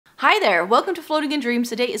Hi there, welcome to Floating in Dreams.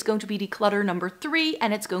 Today is going to be declutter number 3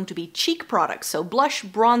 and it's going to be cheek products. So blush,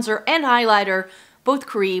 bronzer, and highlighter, both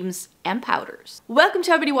creams and powders. Welcome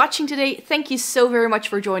to everybody watching today. Thank you so very much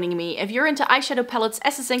for joining me. If you're into eyeshadow palettes,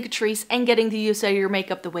 essence, and CATRICE and getting to use your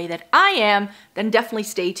makeup the way that I am, then definitely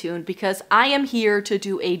stay tuned because I am here to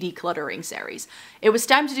do a decluttering series. It was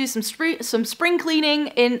time to do some spring cleaning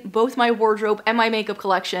in both my wardrobe and my makeup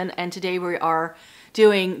collection, and today we are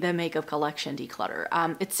doing the makeup collection declutter.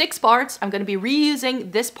 It's 6 parts. I'm going to be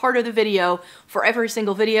reusing this part of the video for every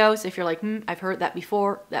single video. So if you're like, I've heard that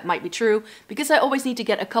before, that might be true, because I always need to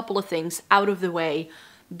get a couple of things out of the way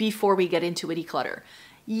before we get into a declutter.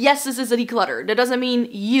 Yes, this is a declutter. That doesn't mean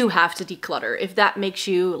you have to declutter. If that makes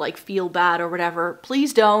you like feel bad or whatever,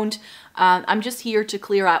 please don't. I'm just here to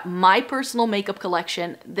clear out my personal makeup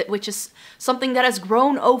collection, which is something that has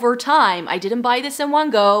grown over time. I didn't buy this in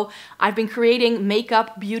one go. I've been creating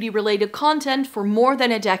makeup, beauty related content for more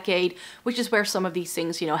than a decade, which is where some of these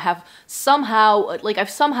things, you know, have somehow, like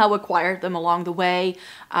I've somehow acquired them along the way.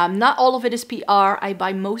 Not all of it is PR. I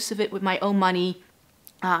buy most of it with my own money.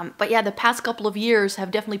 But yeah, the past couple of years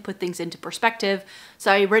have definitely put things into perspective.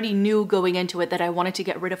 So I already knew going into it that I wanted to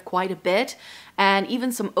get rid of quite a bit. And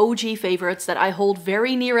even some OG favorites that I hold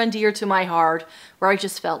very near and dear to my heart, where I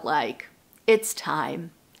just felt like, it's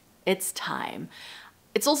time. It's time.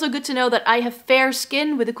 It's also good to know that I have fair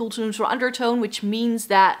skin with a cool to neutral undertone, which means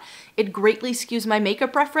that it greatly skews my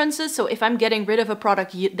makeup preferences. So if I'm getting rid of a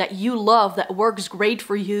product that you love, that works great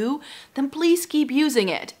for you, then please keep using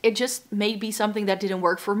it. It just may be something that didn't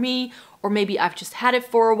work for me, or maybe I've just had it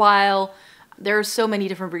for a while. There are so many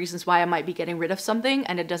different reasons why I might be getting rid of something,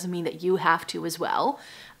 and it doesn't mean that you have to as well.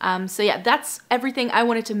 So yeah, that's everything I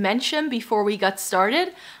wanted to mention before we got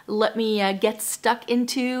started. Let me get stuck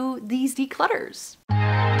into these declutters.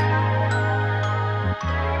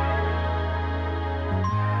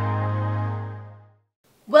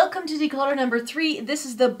 Welcome to declutter number 3. This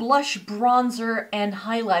is the blush, bronzer, and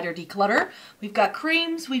highlighter declutter. We've got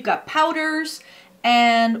creams, we've got powders,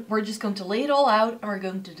 and we're just going to lay it all out and we're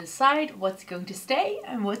going to decide what's going to stay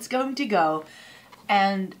and what's going to go.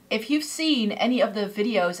 And if you've seen any of the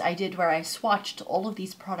videos I did where I swatched all of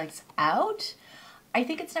these products out, I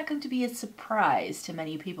think it's not going to be a surprise to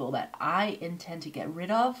many people that I intend to get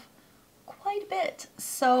rid of quite a bit.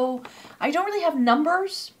 So I don't really have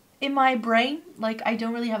numbers in my brain. Like, I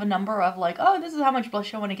don't really have a number of like, oh, this is how much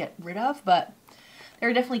blush I want to get rid of, but there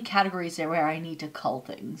are definitely categories there where I need to cull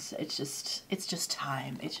things. It's just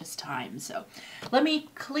time. It's just time. So let me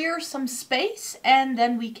clear some space and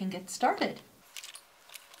then we can get started.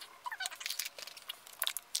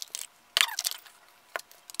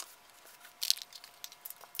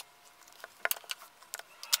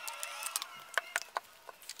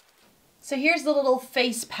 So here's the little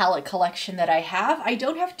face palette collection that I have. I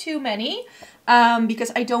don't have too many because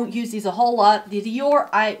I don't use these a whole lot. The Dior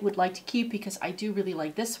I would like to keep because I do really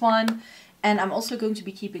like this one. And I'm also going to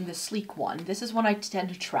be keeping the sleek one. This is one I tend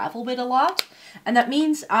to travel with a lot. And that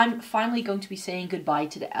means I'm finally going to be saying goodbye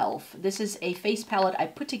to the e.l.f. This is a face palette I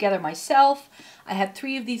put together myself. I had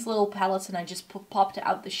 3 of these little palettes and I just popped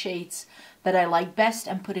out the shades that I like best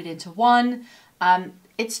and put it into one.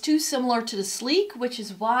 It's too similar to the sleek, which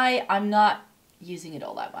is why I'm not using it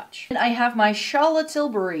all that much. And I have my Charlotte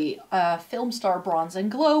Tilbury FILMSTAR Bronze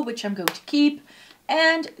and Glow, which I'm going to keep.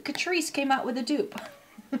 And CATRICE came out with a dupe.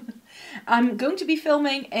 I'm going to be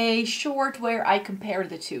filming a short where I compare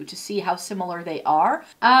the two to see how similar they are.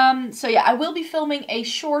 So yeah, I will be filming a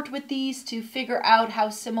short with these to figure out how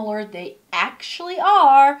similar they actually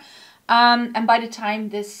are. And by the time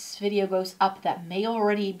this video goes up, that may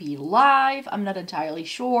already be live. I'm not entirely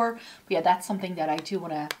sure. But yeah, that's something that I do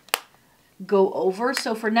want to go over.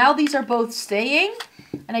 So for now, these are both staying.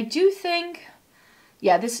 And I do think,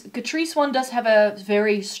 yeah, this CATRICE one does have a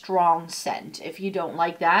very strong scent, if you don't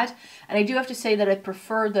like that. And I do have to say that I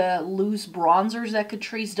prefer the loose bronzers that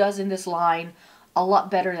CATRICE does in this line a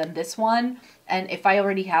lot better than this one. And if I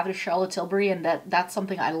already have the Charlotte Tilbury and that's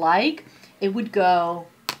something I like, it would go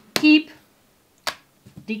keep,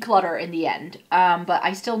 declutter in the end. But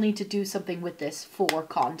I still need to do something with this for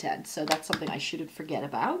content. So that's something I shouldn't forget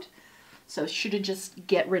about. So shouldn't just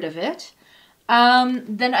get rid of it.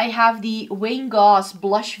 Then I have the Wayne Goss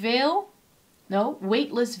Blush Veil. No,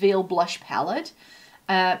 Weightless Veil Blush Palette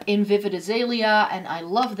in Vivid Azalea. And I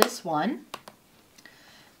love this one.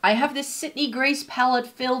 I have this Sydney Grace palette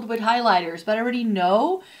filled with highlighters. But I already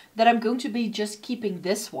know that I'm going to be just keeping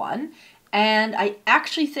this one. And I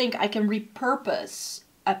actually think I can repurpose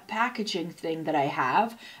a packaging thing that I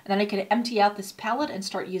have. And then I can empty out this palette and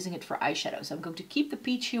start using it for eyeshadow. So I'm going to keep the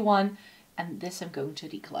peachy one. And this I'm going to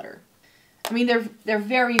declutter. I mean, they're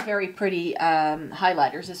very, very pretty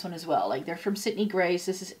highlighters, this one as well. Like, they're from Sydney Grace.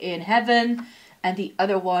 This is in Heaven, and the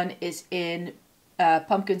other one is in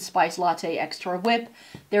Pumpkin Spice Latte Extra Whip.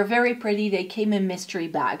 They're very pretty. They came in mystery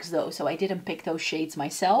bags, though, so I didn't pick those shades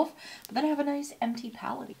myself. But then I have a nice empty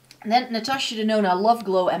palette. And then Natasha Denona Love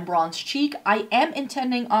Glow and Bronze Cheek. I am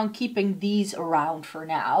intending on keeping these around for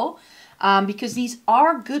now. Because these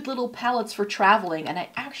are good little palettes for traveling, and I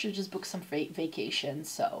actually just booked some vacations,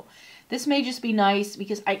 so this may just be nice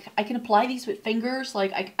because I can apply these with fingers.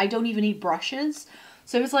 Like, I don't even need brushes,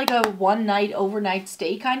 so it's like a one night overnight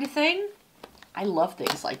stay kind of thing. I love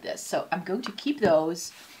things like this, so I'm going to keep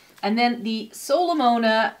those. And then the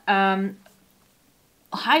Solomona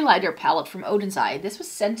highlighter palette from Odin's Eye. This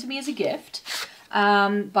was sent to me as a gift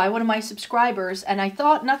by one of my subscribers, and I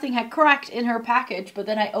thought nothing had cracked in her package, but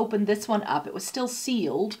then I opened this one up. It was still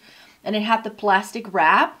sealed, and it had the plastic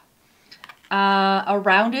wrap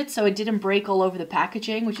around it, so it didn't break all over the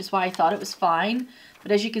packaging, which is why I thought it was fine.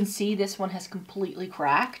 But as you can see, this one has completely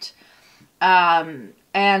cracked.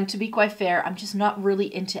 And to be quite fair, I'm just not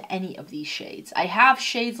really into any of these shades. I have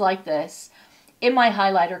shades like this in my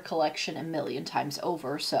highlighter collection a million times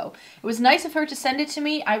over, so it was nice of her to send it to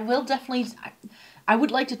me. I will definitely, I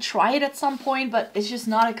would like to try it at some point, but it's just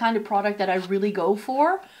not a kind of product that I really go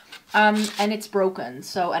for. And it's broken,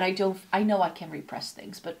 so, and I know I can repress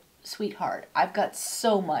things, but sweetheart, I've got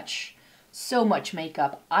so much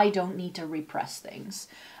makeup, I don't need to repress things.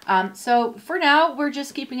 So for now, we're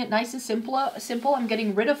just keeping it nice and simple. I'm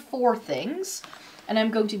getting rid of 4 things, and I'm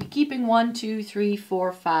going to be keeping 1, 2, 3,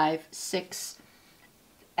 4, 5, 6,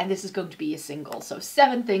 and this is going to be a single. So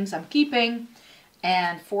 7 things I'm keeping,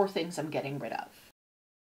 and 4 things I'm getting rid of.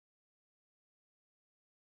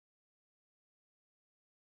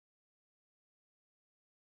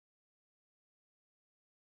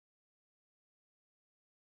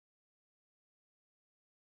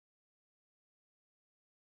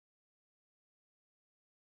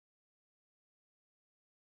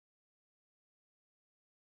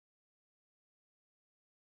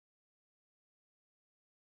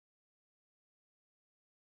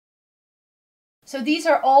 So these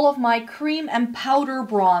are all of my cream and powder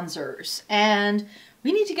bronzers, and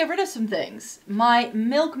we need to get rid of some things. My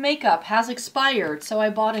Milk makeup has expired, so I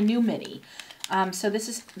bought a new mini. So this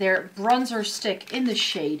is their bronzer stick in the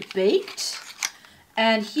shade Baked.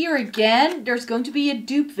 And here again, there's going to be a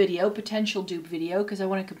dupe video, potential dupe video, because I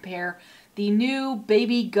want to compare the new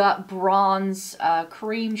Baby Gut Bronze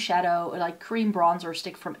cream shadow, like cream bronzer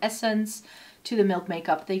stick from Essence, to the Milk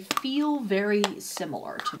makeup. They feel very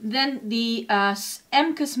similar. Then the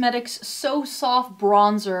M Cosmetics So Soft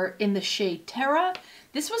Bronzer in the shade Terra.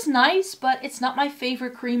 This was nice, but it's not my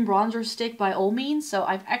favorite cream bronzer stick by all means, so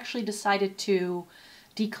I've actually decided to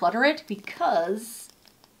declutter it because,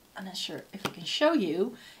 I'm not sure if I can show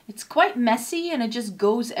you, it's quite messy and it just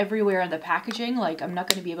goes everywhere in the packaging. Like, I'm not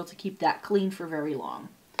going to be able to keep that clean for very long.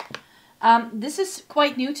 This is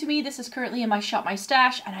quite new to me. This is currently in my Shop My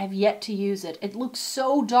Stash, and I've yet to use it. It looks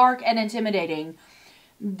so dark and intimidating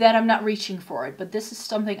that I'm not reaching for it. But this is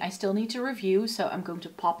something I still need to review, so I'm going to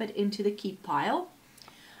pop it into the keep pile.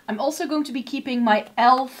 I'm also going to be keeping my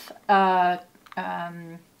e.l.f.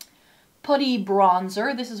 Putty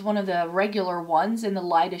bronzer. This is one of the regular ones in the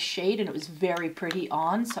lightest shade, and it was very pretty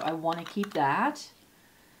on, so I want to keep that.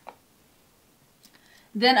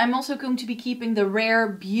 Then I'm also going to be keeping the Rare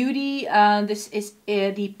Beauty. This is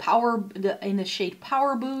in the shade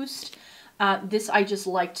Power Boost. This I just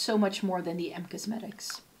liked so much more than the M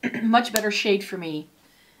Cosmetics. Much better shade for me,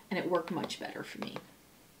 and it worked much better for me.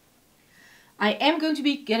 I am going to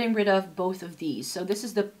be getting rid of both of these. So this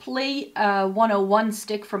is the Play 101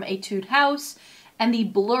 stick from Etude House, and the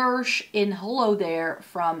Blursh in Hello There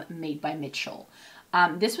from Made by Mitchell.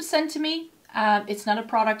 This was sent to me. It's not a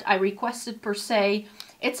product I requested per se.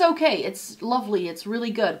 It's okay, it's lovely, it's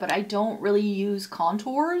really good, but I don't really use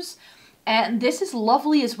contours. And this is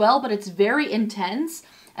lovely as well, but it's very intense.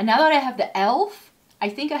 And now that I have the e.l.f., I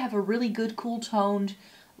think I have a really good cool toned,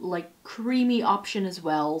 like creamy option as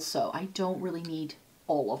well. So I don't really need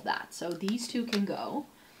all of that. So these two can go.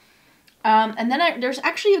 And then there's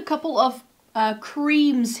actually a couple of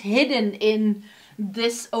creams hidden in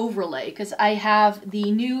this overlay, because I have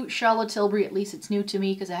the new Charlotte Tilbury, at least it's new to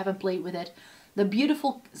me because I haven't played with it, the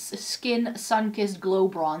Beautiful Skin Sun-Kissed Glow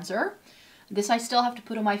Bronzer. This I still have to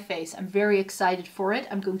put on my face. I'm very excited for it.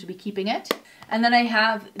 I'm going to be keeping it. And then I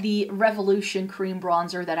have the Revolution Cream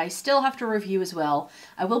Bronzer that I still have to review as well.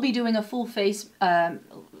 I will be doing a full face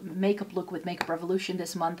makeup look with Makeup Revolution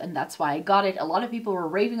this month, and that's why I got it. A lot of people were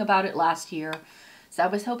raving about it last year, so I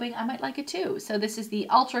was hoping I might like it too. So this is the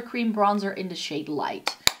Ultra Cream Bronzer in the shade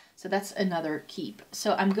Light. So that's another keep.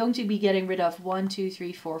 So I'm going to be getting rid of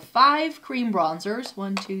 5 cream bronzers.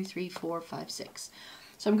 1, 2, 3, 4, 5, 6.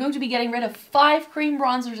 So I'm going to be getting rid of 5 cream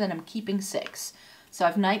bronzers and I'm keeping 6. So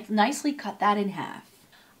I've nicely cut that in half.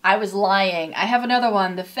 I was lying. I have another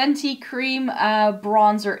one, the Fenty Cream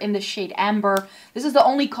Bronzer in the shade Amber. This is the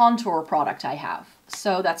only contour product I have,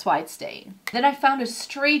 so that's why it's staying. Then I found a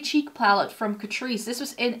Stray Cheek palette from Catrice. This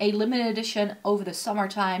was in a limited edition over the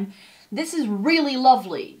summertime. This is really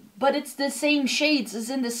lovely, but it's the same shades as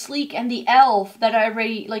in the Sleek and the Elf that I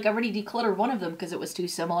already decluttered one of them because it was too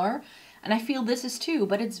similar. And I feel this is too,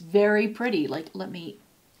 but it's very pretty. Like, let me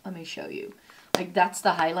show you. Like, that's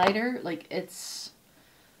the highlighter. Like, it's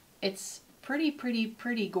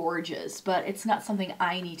pretty gorgeous, but it's not something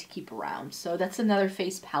I need to keep around. So that's another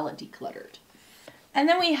face palette decluttered. And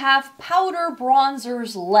then we have powder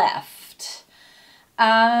bronzers left.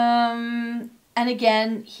 And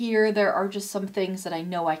again, here there are just some things that I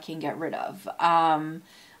know I can get rid of.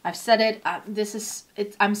 I've said it,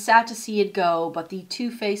 I'm sad to see it go, but the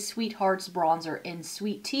Too Faced Sweethearts bronzer in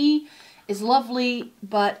Sweet Tea is lovely,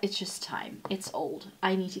 but it's just time. It's old.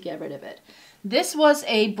 I need to get rid of it. This was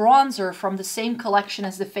a bronzer from the same collection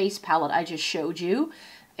as the face palette I just showed you.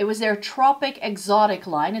 It was their Tropic Exotic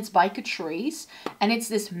line. It's by Catrice. And it's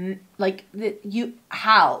this, like,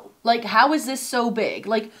 how is this so big?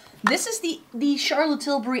 Like, this is the Charlotte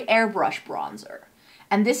Tilbury Airbrush bronzer.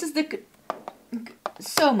 And this is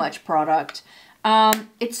so much product.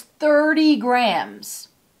 It's 30 grams.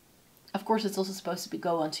 Of course, it's also supposed to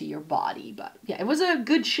go onto your body. But yeah, it was a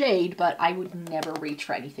good shade, but I would never reach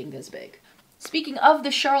for anything this big. Speaking of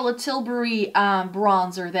the Charlotte Tilbury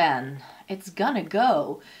bronzer then, it's gonna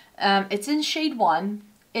go. It's in shade 1.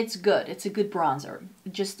 It's good. It's a good bronzer.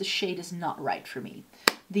 Just the shade is not right for me.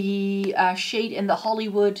 The shade in the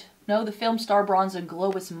the FILMSTAR Bronzer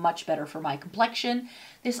Glow is much better for my complexion.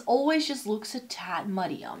 This always just looks a tad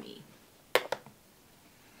muddy on me.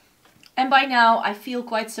 And by now, I feel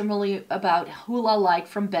quite similarly about Hula Like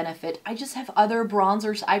from Benefit. I just have other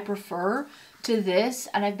bronzers I prefer to this,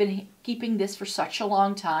 and I've been keeping this for such a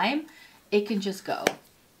long time. It can just go.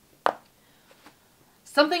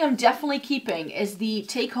 Something I'm definitely keeping is the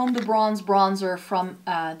Take Home the Bronze bronzer from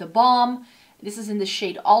The Balm. This is in the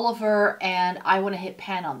shade Oliver, and I want to hit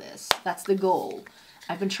pan on this. That's the goal.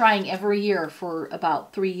 I've been trying every year for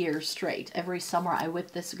about 3 years straight. Every summer I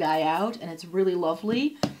whip this guy out, and it's really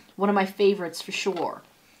lovely. One of my favorites for sure.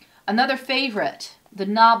 Another favorite, the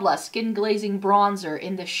Nabla Skin Glazing Bronzer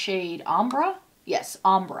in the shade Ambra. Yes,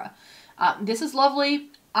 Ambra. This is lovely.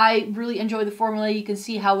 I really enjoy the formula. You can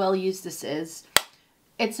see how well used this is.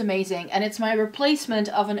 It's amazing. And it's my replacement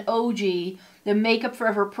of an OG, the Makeup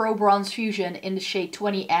Forever Pro Bronze Fusion in the shade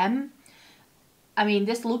 20M. I mean,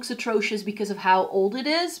 this looks atrocious because of how old it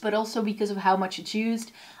is, but also because of how much it's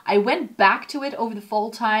used. I went back to it over the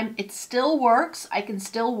fall time. It still works. I can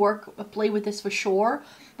still play with this for sure.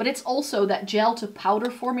 But it's also that gel to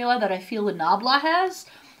powder formula that I feel the Nabla has.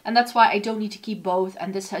 And that's why I don't need to keep both.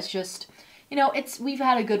 And this has just, you know, we've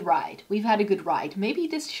had a good ride. We've had a good ride. Maybe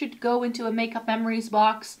this should go into a Makeup Memories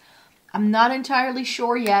box. I'm not entirely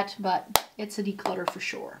sure yet, but it's a declutter for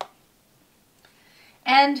sure.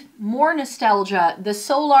 And more nostalgia, the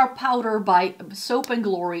Solar Powder by Soap &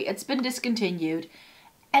 Glory. It's been discontinued,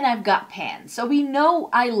 and I've got pan. So we know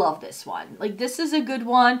I love this one. Like, this is a good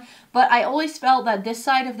one, but I always felt that this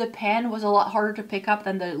side of the pan was a lot harder to pick up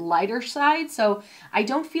than the lighter side, so I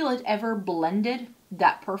don't feel it ever blended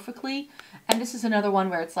that perfectly. And this is another one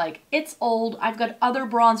where it's like, it's old, I've got other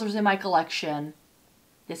bronzers in my collection.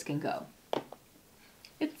 This can go.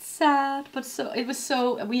 It's sad, but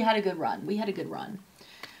we had a good run. We had a good run.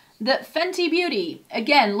 The Fenty Beauty,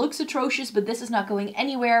 again, looks atrocious, but this is not going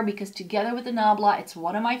anywhere because together with the Nabla, it's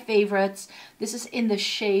one of my favorites. This is in the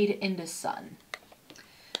shade In the Sun.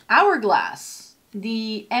 Hourglass,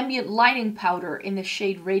 the ambient lighting powder in the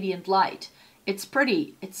shade Radiant Light. It's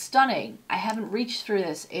pretty, it's stunning. I haven't reached through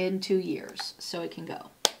this in 2 years, so it can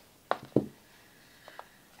go.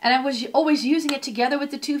 And I was always using it together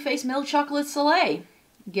with the Too Faced Milk Chocolate Soleil.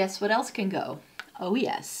 Guess what else can go? Oh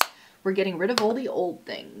yes. We're getting rid of all the old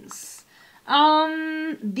things.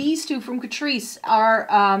 These two from Catrice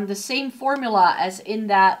are the same formula as in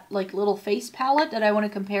that like little face palette that I want to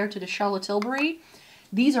compare to the Charlotte Tilbury.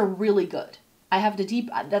 These are really good. I have the deep,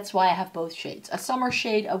 that's why I have both shades. A summer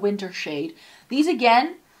shade, a winter shade. These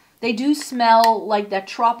again, they do smell like that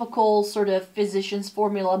tropical sort of Physicians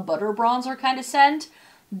Formula butter bronzer kind of scent.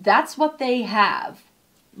 That's what they have.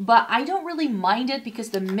 But I don't really mind it because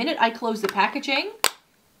the minute I close the packaging,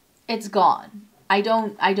 it's gone. I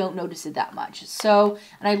don't notice it that much. So,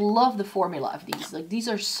 and I love the formula of these. Like, these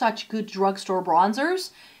are such good drugstore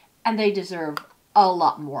bronzers. and they deserve a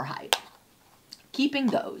lot more hype. Keeping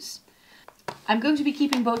those. I'm going to be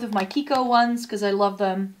keeping both of my Kiko ones because I love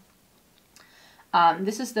them.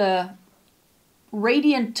 This is the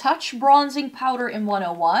Radiant Touch Bronzing Powder in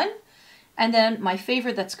 101. And then my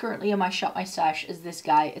favorite that's currently in my Shop My Stash is this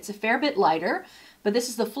guy. It's a fair bit lighter, but this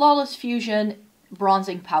is the Flawless Fusion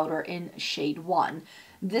Bronzing Powder in shade 1.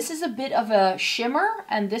 This is a bit of a shimmer,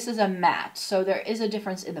 and this is a matte. So there is a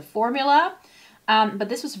difference in the formula. But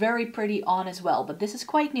this was very pretty on as well. But this is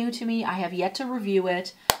quite new to me. I have yet to review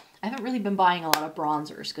it. I haven't really been buying a lot of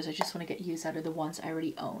bronzers because I just want to get use out of the ones I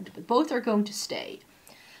already owned. But both are going to stay.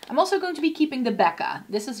 I'm also going to be keeping the Becca.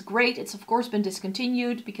 This is great. It's of course been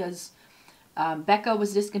discontinued because Becca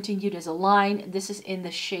was discontinued as a line. This is in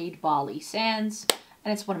the shade Bali Sands.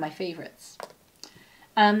 And it's one of my favorites.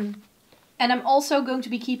 And I'm also going to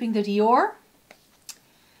be keeping the Dior.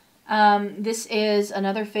 This is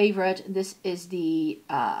another favorite. This is the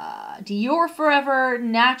Dior Forever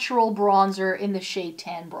Natural Bronzer in the shade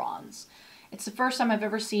Tan Bronze. It's the first time I've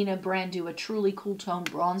ever seen a brand do a truly cool tone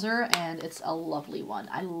bronzer, and it's a lovely one.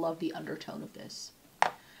 I love the undertone of this.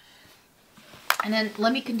 And then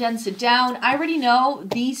let me condense it down. I already know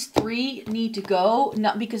these three need to go,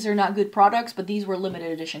 not because they're not good products, but these were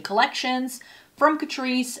limited edition collections from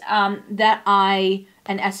Catrice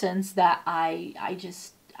and Essence that I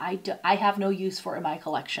have no use for in my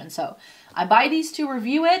collection. So I buy these to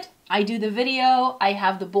review it, I do the video, I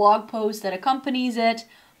have the blog post that accompanies it,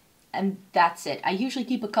 and that's it. I usually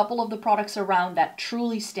keep a couple of the products around that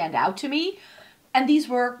truly stand out to me, and these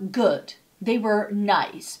were good. They were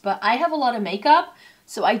nice, but I have a lot of makeup,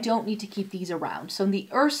 so I don't need to keep these around. So the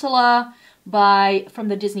Ursula from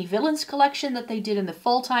the Disney Villains collection that they did in the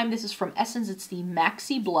fall time, this is from Essence, it's the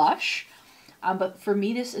Maxi Blush. But for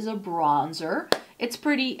me, this is a bronzer. It's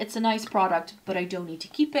pretty, it's a nice product, but I don't need to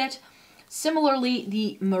keep it. Similarly,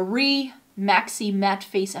 the Marie Maxi Matte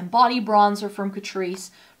Face and Body Bronzer from Catrice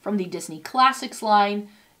from the Disney Classics line.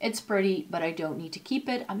 It's pretty, but I don't need to keep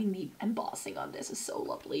it. I mean, the embossing on this is so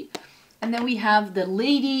lovely. And then we have the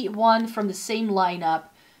Lady one from the same lineup.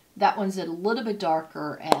 That one's a little bit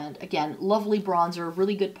darker, and again, lovely bronzer,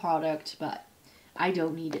 really good product, but I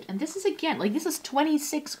don't need it. And this is, again, like, this is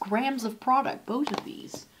 26 grams of product, both of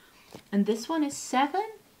these. And this one is 7?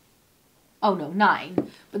 Oh no,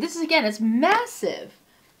 9. But this is, again, it's massive.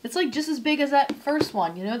 It's like just as big as that first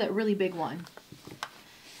one, you know, that really big one.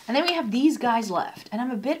 And then we have these guys left, and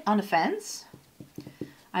I'm a bit on the fence.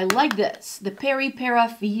 I like this, the Peri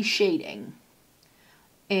Para V Shading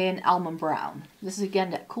in Almond Brown. This is,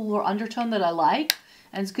 again, that cooler undertone that I like.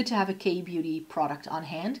 And it's good to have a K-Beauty product on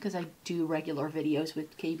hand because I do regular videos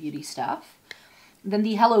with K-Beauty stuff. Then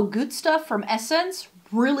the Hello Good stuff from Essence,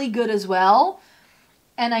 really good as well.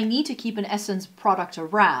 And I need to keep an Essence product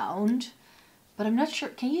around, but I'm not sure,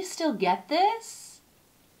 can you still get this?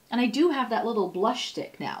 And I do have that little blush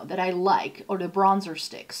stick now that I like, or the bronzer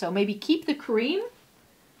stick. So maybe keep the cream.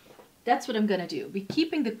 That's what I'm going to do. Be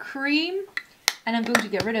keeping the cream, and I'm going to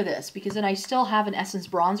get rid of this because then I still have an Essence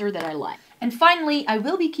bronzer that I like. And finally, I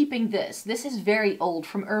will be keeping this. This is very old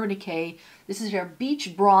from Urban Decay. This is their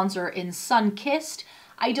Beach Bronzer in Sun Kissed.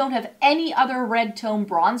 I don't have any other red tone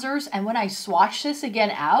bronzers, and when I swatched this again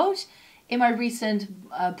out in my recent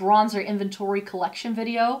bronzer inventory collection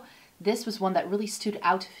video, this was one that really stood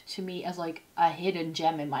out to me as like a hidden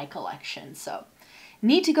gem in my collection. So,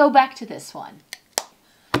 need to go back to this one.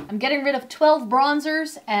 I'm getting rid of 12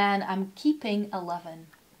 bronzers, and I'm keeping 11.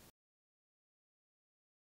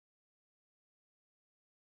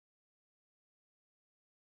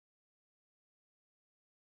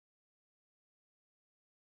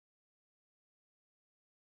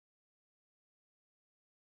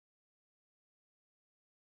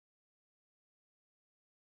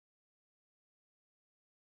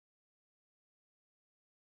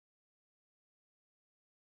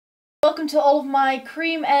 Welcome to all of my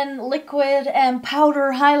cream and liquid and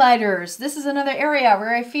powder highlighters. This is another area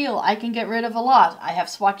where I feel I can get rid of a lot. I have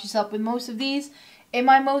swatches up with most of these in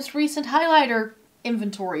my most recent highlighter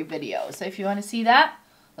inventory video. So if you want to see that,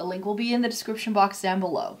 the link will be in the description box down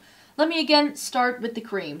below. Let me again start with the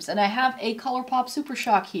creams. And I have a Colourpop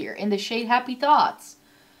Supershock here in the shade Happy Thoughts.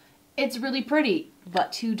 It's really pretty,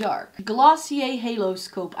 but too dark. Glossier Halo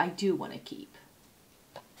Scope I do want to keep.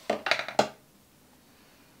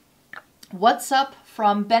 What's Up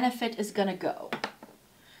from Benefit is gonna go.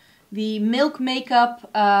 The Milk Makeup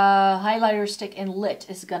highlighter stick in Lit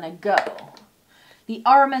is gonna go. The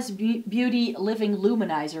RMS Beauty Living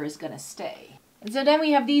Luminizer is gonna stay. And so then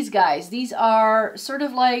we have these guys. These are sort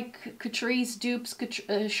of like Catrice dupes,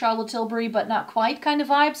 Charlotte Tilbury, but not quite kind of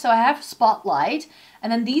vibe. So I have Spotlight.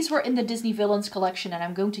 And then these were in the Disney Villains collection, and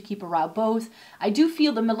I'm going to keep around both. I do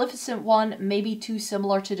feel the Maleficent one may be too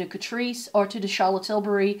similar to the Catrice or to the Charlotte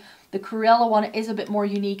Tilbury. The Cruella one is a bit more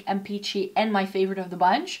unique and peachy and my favorite of the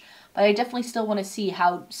bunch. But I definitely still want to see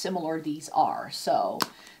how similar these are. So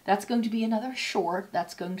that's going to be another short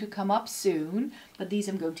that's going to come up soon. But these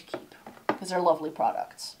I'm going to keep because they're lovely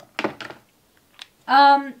products.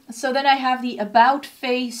 So then I have the About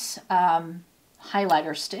Face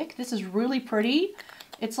highlighter stick. This is really pretty.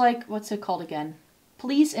 It's like, what's it called again?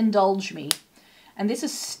 Please Indulge Me. And this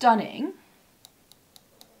is stunning.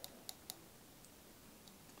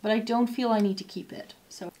 But I don't feel I need to keep it.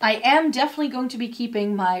 So I am definitely going to be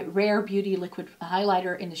keeping my Rare Beauty liquid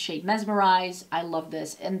highlighter in the shade Mesmerize. I love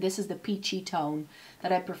this. And this is the peachy tone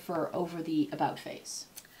that I prefer over the About Face.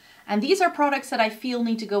 And these are products that I feel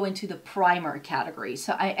need to go into the primer category.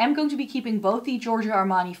 So I am going to be keeping both the Giorgio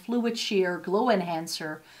Armani Fluid Sheer Glow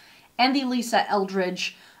Enhancer and the Lisa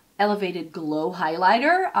Eldridge Elevated Glow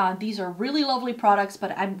Highlighter. These are really lovely products,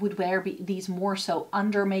 but I would wear these more so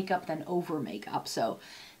under makeup than over makeup. So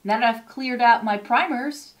now that I've cleared out my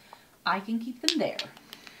primers, I can keep them there.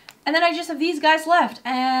 And then I just have these guys left,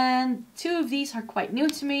 and two of these are quite new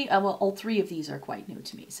to me. Well, all three of these are quite new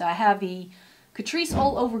to me. So I have the Catrice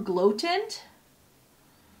All Over Glow Tint.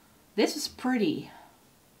 This is pretty.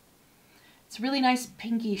 It's a really nice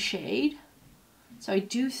pinky shade. So I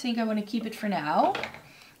do think I want to keep it for now.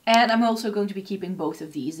 And I'm also going to be keeping both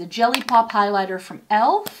of these. The Jelly Pop highlighter from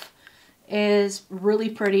e.l.f. is really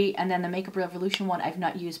pretty. And then the Makeup Revolution one I've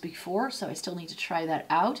not used before, so I still need to try that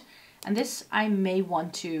out. And this I may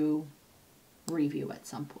want to review at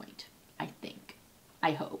some point, I think.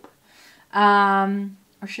 I hope.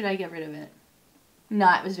 Or should I get rid of it? No,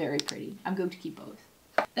 it was very pretty. I'm going to keep both.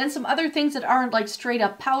 Then some other things that aren't like straight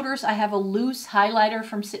up powders. I have a loose highlighter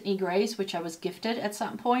from Sydney Grace, which I was gifted at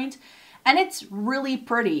some point. And it's really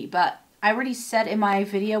pretty, but I already said in my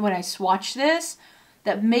video when I swatched this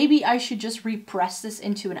that maybe I should just repress this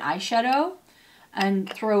into an eyeshadow and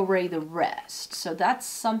throw away the rest. So that's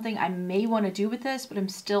something I may want to do with this, but I'm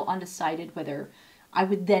still undecided whether I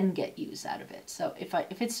would then get use out of it. So if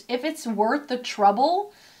it's worth the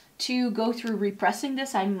trouble to go through repressing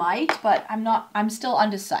this, I might, but I'm still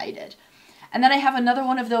undecided. And then I have another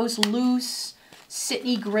one of those loose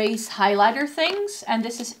Sydney Grace highlighter things, and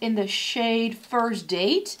this is in the shade First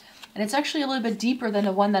Date, and it's actually a little bit deeper than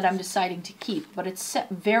the one that I'm deciding to keep, but it's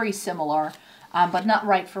very similar, but not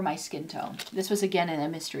right for my skin tone. This was again in a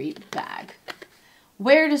mystery bag.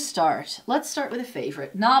 Where to start? Let's start with a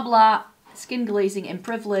favorite. Nabla Skin Glazing in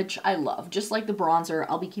Privilege, I love. Just like the bronzer,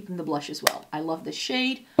 I'll be keeping the blush as well. I love this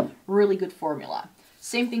shade. Really good formula.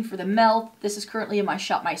 Same thing for the Melt. This is currently in my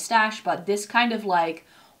Shop My Stash, but this kind of like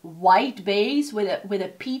white base with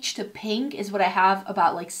a peach to pink is what I have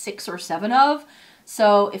about like 6 or 7 of.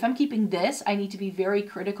 So if I'm keeping this, I need to be very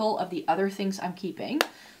critical of the other things I'm keeping.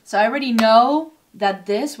 So I already know that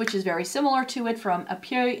this, which is very similar to it from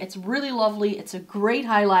Apieux, it's really lovely. It's a great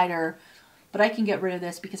highlighter, but I can get rid of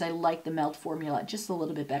this because I like the Melt formula just a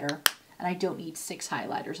little bit better. And I don't need 6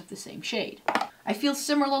 highlighters of the same shade. I feel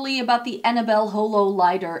similarly about the Annabelle Holo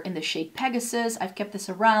Lighter in the shade Pegasus. I've kept this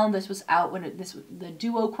around. This was out when the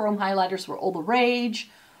duochrome highlighters were all the rage.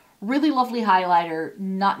 Really lovely highlighter,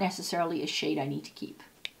 not necessarily a shade I need to keep.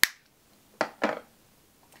 But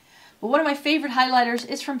one of my favorite highlighters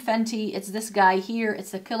is from Fenty. It's this guy here.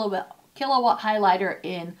 It's the Kilowatt highlighter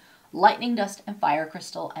in Lightning Dust and Fire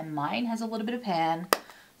Crystal, and mine has a little bit of pan,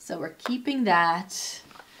 so we're keeping that.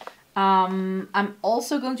 I'm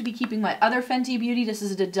also going to be keeping my other Fenty Beauty. This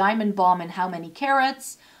is the Diamond Bomb in How Many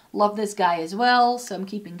Carats. Love this guy as well, so I'm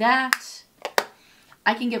keeping that.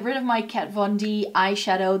 I can get rid of my Kat Von D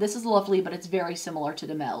eyeshadow. This is lovely, but it's very similar to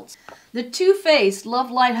the Melt. The Too Faced Love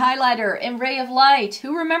Light Highlighter in Ray of Light.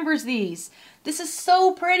 Who remembers these? This is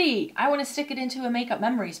so pretty. I want to stick it into a Makeup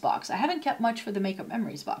Memories box. I haven't kept much for the Makeup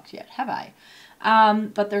Memories box yet, have I?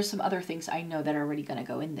 But there's some other things I know that are already going to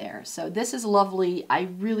go in there. So this is lovely. I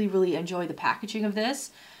really, really enjoy the packaging of this.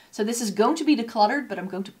 So this is going to be decluttered, but I'm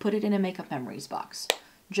going to put it in a Makeup Memories box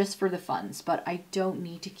just for the funs. But I don't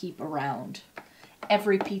need to keep around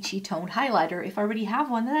every peachy toned highlighter if I already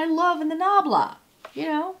have one that I love in the Nabla, you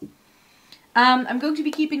know. I'm going to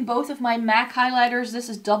be keeping both of my MAC highlighters. This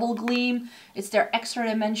is Double Gleam. It's their Extra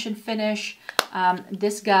Dimension finish.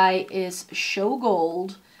 This guy is Show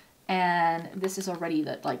Gold. And this is already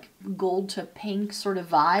that like gold to pink sort of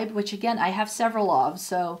vibe, which again, I have several of.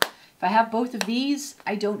 So if I have both of these,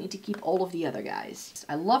 I don't need to keep all of the other guys.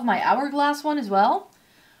 I love my Hourglass one as well.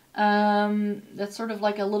 That's sort of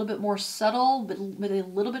like a little bit more subtle, but with a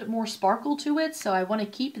little bit more sparkle to it. So I want to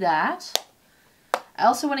keep that. I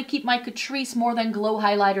also want to keep my Catrice More Than Glow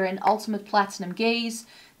highlighter in Ultimate Platinum Gaze.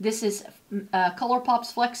 This is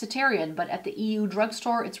Colourpop's Flexitarian, but at the EU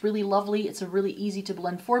drugstore, it's really lovely. It's a really easy to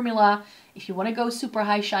blend formula. If you want to go super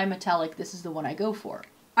high shine metallic, this is the one I go for.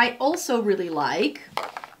 I also really like,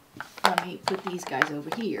 let me put these guys over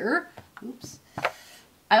here. Oops.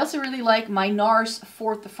 I also really like my NARS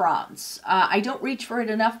Fort de France. I don't reach for it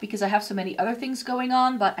enough because I have so many other things going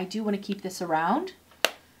on, but I do want to keep this around.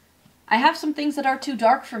 I have some things that are too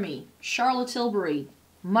dark for me. Charlotte Tilbury,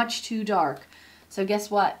 much too dark. So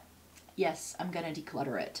guess what? Yes, I'm going to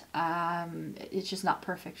declutter it. It's just not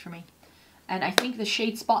perfect for me. And I think the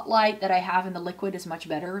shade Spotlight that I have in the liquid is much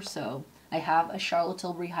better. So I have a Charlotte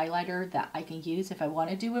Tilbury highlighter that I can use if I want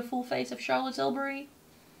to do a full face of Charlotte Tilbury.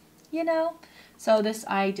 You know? So this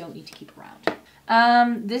I don't need to keep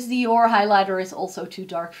around. This Dior highlighter is also too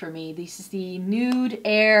dark for me. This is the Nude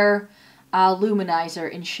Air Luminizer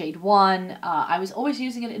in shade 1. I was always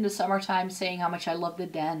using it in the summertime, saying how much I loved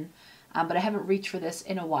it then, but I haven't reached for this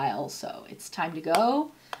in a while, so it's time to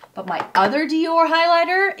go. But my other Dior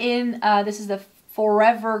highlighter in, this is the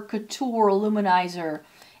Forever Couture Luminizer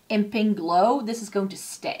in Pink Glow. This is going to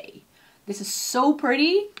stay. This is so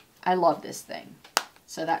pretty. I love this thing.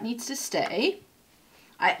 So that needs to stay.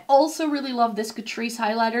 I also really love this Catrice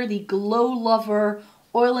highlighter, the Glow Lover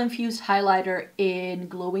Oil-Infused Highlighter in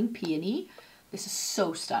Glowing Peony. This is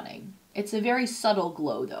so stunning. It's a very subtle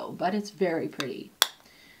glow though, but it's very pretty.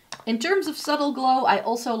 In terms of subtle glow, I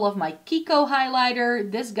also love my Kiko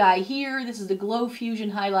highlighter. This guy here, this is the Glow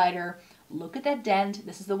Fusion highlighter. Look at that dent.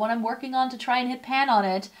 This is the one I'm working on to try and hit pan on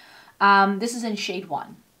it. This is in shade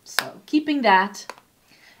 1. So keeping that.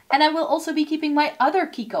 And I will also be keeping my other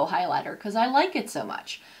Kiko highlighter because I like it so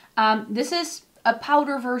much. This is a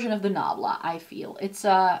powder version of the Nabla, I feel. It's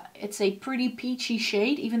a pretty peachy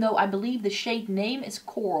shade, even though I believe the shade name is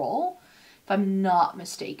Coral, if I'm not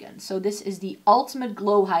mistaken. So this is the Ultimate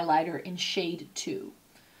Glow highlighter in shade 2.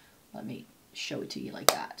 Let me show it to you like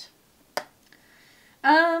that.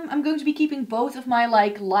 I'm going to be keeping both of my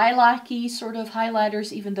like lilac-y sort of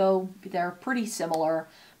highlighters, even though they're pretty similar.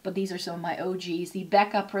 But these are some of my OGs. The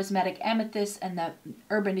Becca Prismatic Amethyst and the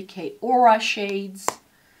Urban Decay Aura shades.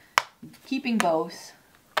 Keeping both.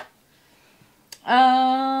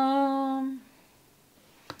 The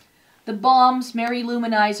Bombs Mary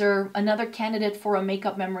Luminizer, another candidate for a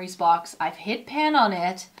Makeup Memories box. I've hit pan on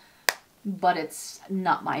it, but it's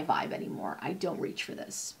not my vibe anymore. I don't reach for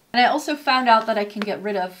this. And I also found out that I can get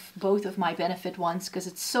rid of both of my Benefit ones because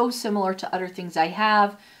it's so similar to other things I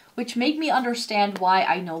have, which made me understand why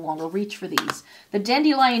I no longer reach for these. The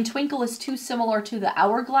Dandelion Twinkle is too similar to the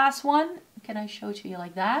Hourglass one. Can I show it to you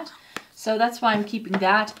like that? So that's why I'm keeping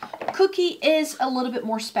that. Cookie is a little bit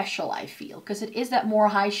more special, I feel, because it is that more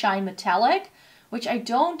high shine metallic, which I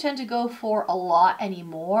don't tend to go for a lot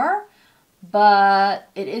anymore, but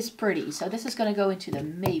it is pretty. So this is going to go into the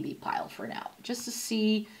maybe pile for now, just to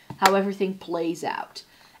see how everything plays out.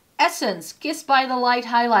 Essence Kiss by the Light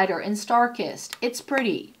highlighter in Starkissed. It's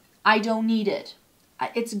pretty. I don't need it.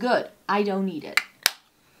 It's good. I don't need it.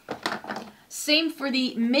 Same for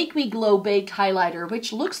the Make Me Glow Baked highlighter,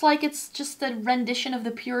 which looks like it's just a rendition of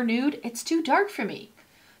the Pure Nude. It's too dark for me.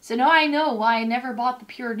 So now I know why I never bought the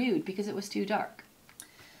Pure Nude, because it was too dark.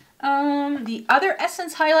 The other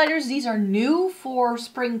Essence highlighters, these are new for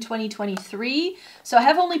spring 2023. So I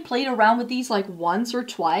have only played around with these like once or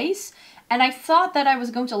twice. And I thought that I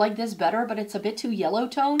was going to like this better, but it's a bit too yellow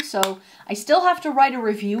toned. So I still have to write a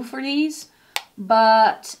review for these.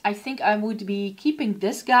 But I think I would be keeping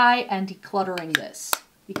this guy and decluttering this,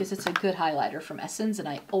 because it's a good highlighter from Essence, and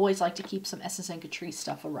I always like to keep some Essence and Catrice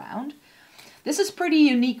stuff around. This is pretty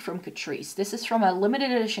unique from Catrice. This is from a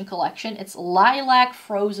limited edition collection. It's Lilac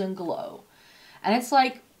Frozen Glow. And it's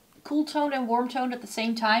like cool toned and warm toned at the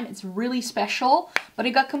same time. It's really special, but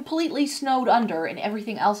it got completely snowed under in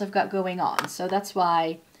everything else I've got going on. So that's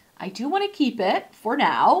why I do want to keep it for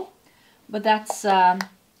now, but that's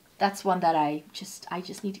one that I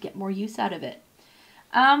just need to get more use out of it.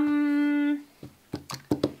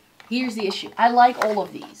 Here's the issue. I like all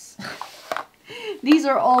of these. These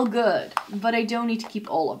are all good, but I don't need to keep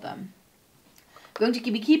all of them. I'm going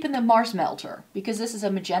to be keeping the Mars Melter, because this is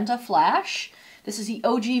a magenta flash. This is the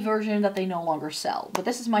OG version that they no longer sell, but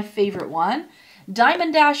this is my favorite one.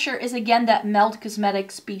 Diamond Dasher is again that Melt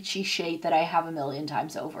Cosmetics peachy shade that I have a million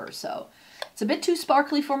times over, so it's a bit too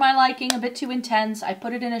sparkly for my liking, a bit too intense. I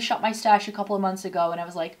put it in a Shop My Stash a couple of months ago, and I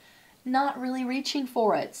was like, not really reaching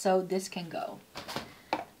for it, so this can go.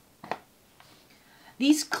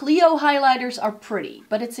 These Clio highlighters are pretty,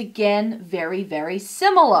 but it's again very, very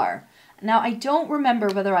similar. Now, I don't remember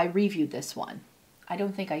whether I reviewed this one. I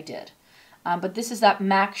don't think I did. But this is that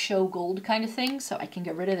MAC Show Gold kind of thing, so I can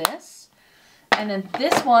get rid of this. And then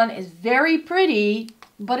this one is very pretty,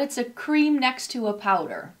 but it's a cream next to a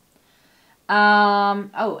powder.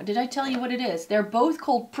 Oh, did I tell you what it is? They're both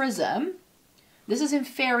called Prism. This is in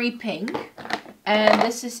Fairy Pink. And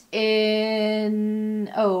this is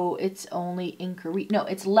in, oh, it's only in Korea. No,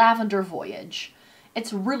 it's Lavender Voyage.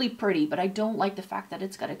 It's really pretty, but I don't like the fact that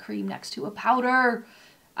it's got a cream next to a powder.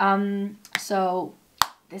 So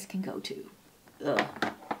this can go too. Ugh,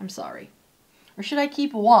 I'm sorry. Or should I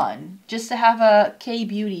keep one just to have a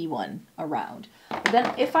K-Beauty one around? But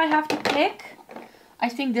then if I have to pick, I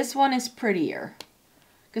think this one is prettier.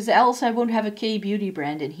 Because else I won't have a K-Beauty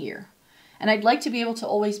brand in here. And I'd like to be able to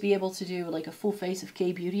always be able to do like a full face of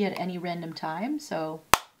K-Beauty at any random time. So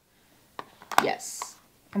yes,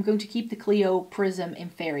 I'm going to keep the Clio Prism in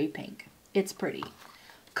Fairy Pink. It's pretty.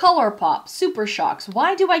 Colourpop Supershocks.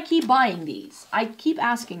 Why do I keep buying these? I keep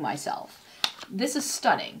asking myself. This is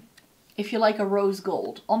stunning. If you like a rose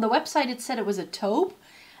gold. On the website it said it was a taupe.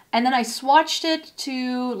 And then I swatched it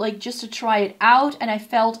to like just to try it out. And I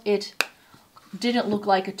felt it didn't look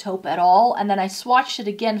like a taupe at all. And then I swatched it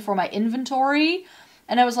again for my inventory.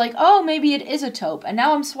 And I was like, oh, maybe it is a taupe. And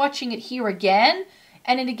now I'm swatching it here again.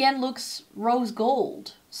 And it again looks rose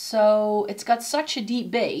gold. So it's got such a deep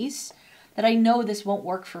base that I know this won't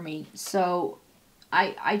work for me. So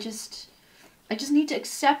I just need to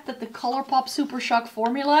accept that the Colourpop Supershock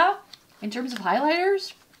formula, in terms of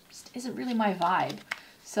highlighters, just isn't really my vibe.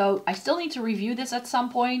 So I still need to review this at some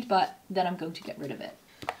point, but then I'm going to get rid of it.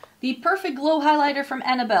 The Perfect Glow highlighter from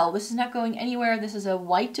Annabelle. This is not going anywhere. This is a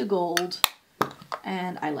white to gold,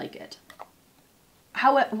 and I like it.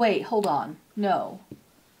 Wait, hold on. No,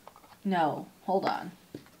 hold on.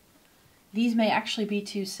 These may actually be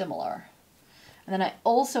too similar. And then I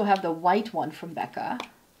also have the white one from Becca,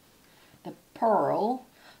 the Pearl.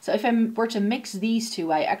 So if I were to mix these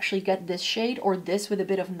two, I actually get this shade or this with a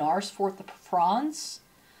bit of NARS for the France.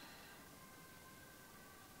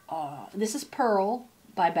 This is Pearl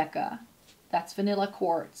by Becca. That's Vanilla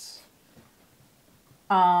Quartz.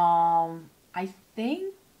 I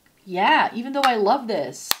think, yeah, even though I love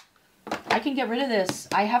this, I can get rid of this.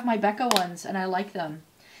 I have my Becca ones and I like them.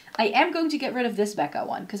 I am going to get rid of this Becca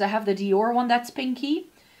one because I have the Dior one that's pinky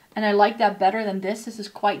and I like that better than this. This is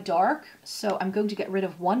quite dark, so I'm going to get rid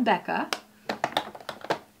of one Becca.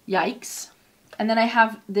 Yikes. And then I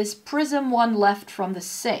have this Prism one left from the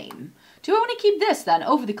same. Do I want to keep this then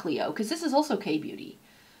over the Clio? Because this is also K-Beauty.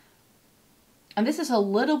 And this is a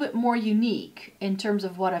little bit more unique in terms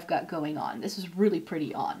of what I've got going on. This is really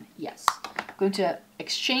pretty on. Yes. I'm going to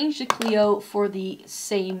exchange the Clio for the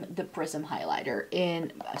Prism highlighter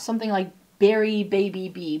in something like Berry Baby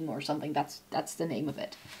Beam or something. That's the name of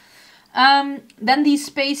it. Then these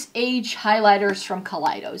Space Age highlighters from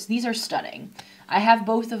Kaleidos. These are stunning. I have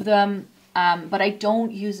both of them, but I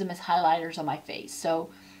don't use them as highlighters on my face.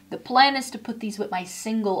 So the plan is to put these with my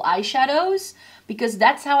single eyeshadows because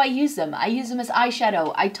that's how I use them. I use them as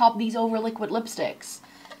eyeshadow. I top these over liquid lipsticks.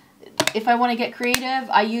 If I want to get creative,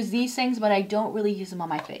 I use these things, but I don't really use them on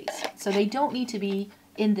my face. So they don't need to be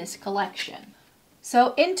in this collection.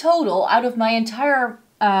 So in total, out of my entire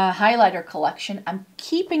highlighter collection, I'm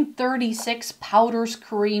keeping 36 powders,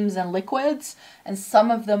 creams, and liquids, and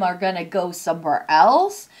some of them are going to go somewhere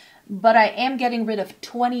else, but I am getting rid of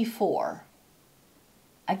 24.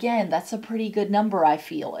 Again, that's a pretty good number, I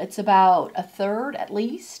feel. It's about a third, at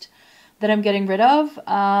least, that I'm getting rid of.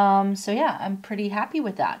 So yeah, I'm pretty happy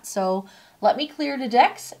with that. So let me clear the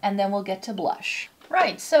decks, and then we'll get to blush.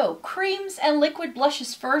 Right, so creams and liquid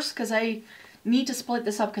blushes first, because I need to split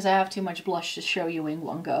this up because I have too much blush to show you in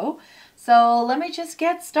one go. So let me just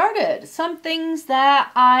get started. Some things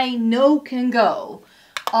that I know can go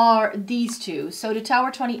are these two. So the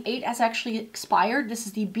Tower 28 has actually expired. This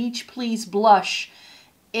is the Beach Please blush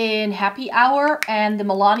in Happy Hour, and the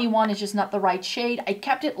Milani one is just not the right shade. I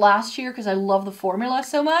kept it last year because I love the formula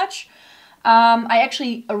so much. I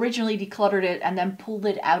actually originally decluttered it and then pulled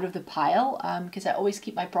it out of the pile because I always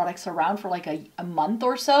keep my products around for like a month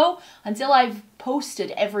or so until I've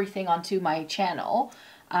posted everything onto my channel,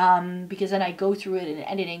 because then I go through it in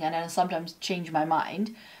editing and then sometimes change my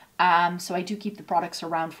mind. So I do keep the products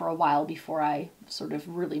around for a while before I sort of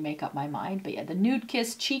really make up my mind. But yeah, the Nude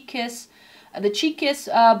Kiss Cheek Kiss, the Cheek Kiss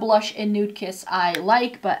blush in Nude Kiss I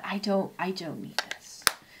like, but I don't need this.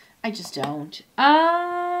 I just don't.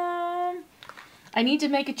 I need to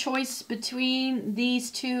make a choice between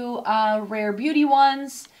these two Rare Beauty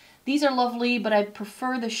ones. These are lovely, but I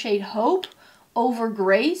prefer the shade Hope over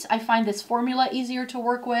Grace. I find this formula easier to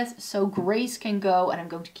work with, so Grace can go, and I'm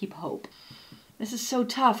going to keep Hope. This is so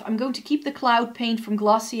tough. I'm going to keep the Cloud Paint from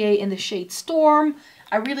Glossier in the shade Storm.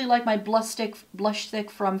 I really like my blush stick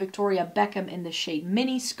from Victoria Beckham in the shade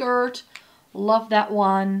Mini Skirt. Love that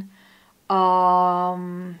one.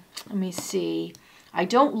 Let me see. I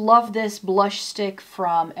don't love this blush stick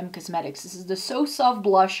from M Cosmetics. This is the So Soft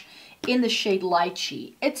blush in the shade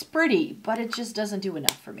Lychee. It's pretty, but it just doesn't do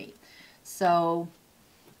enough for me. So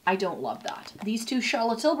I don't love that. These two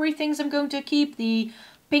Charlotte Tilbury things I'm going to keep. The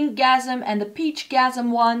Pink Gasm and the Peach Gasm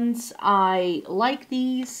ones. I like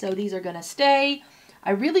these, so these are going to stay.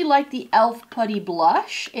 I really like the e.l.f. Putty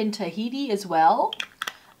blush in Tahiti as well.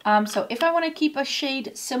 So if I want to keep a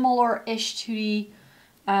shade similar-ish to the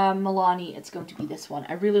Milani, it's going to be this one.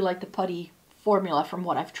 I really like the Putty formula from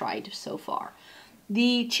what I've tried so far.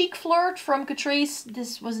 The Cheek Flirt from Catrice,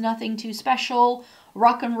 this was nothing too special.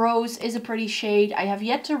 Rock and Rose is a pretty shade. I have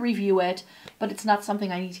yet to review it, but it's not something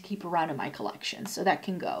I need to keep around in my collection, so that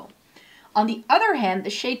can go. On the other hand, the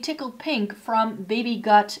shade Tickled Pink from Baby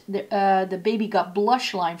Gut, the Baby Gut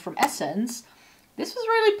blush line from Essence, this was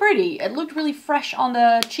really pretty. It looked really fresh on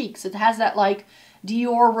the cheeks. It has that like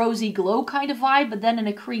Dior Rosy Glow kind of vibe, but then in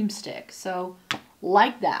a cream stick. So,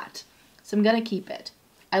 like that. So I'm going to keep it.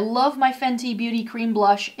 I love my Fenty Beauty Cream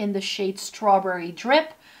Blush in the shade Strawberry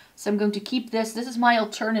Drip. So I'm going to keep this. This is my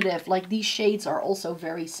alternative. Like, these shades are also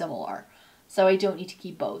very similar. So I don't need to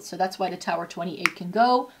keep both. So that's why the Tower 28 can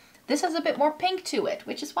go. This has a bit more pink to it,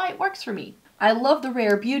 which is why it works for me. I love the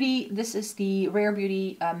Rare Beauty. This is the Rare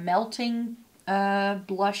Beauty Melting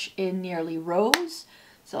blush in Nearly Rose.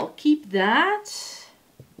 So I'll keep that.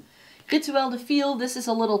 Good to Well to Feel. This is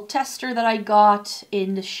a little tester that I got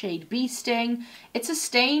in the shade Bee Sting. It's a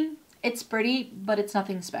stain. It's pretty, but it's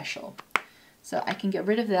nothing special. So I can get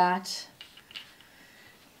rid of that.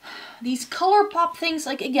 These Colourpop things,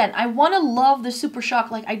 like, again, I want to love the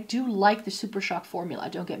Supershock. Like, I do like the Supershock formula,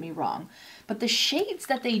 don't get me wrong. But the shades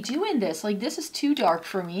that they do in this, like, this is too dark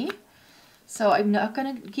for me. So I'm not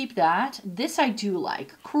going to keep that. This I do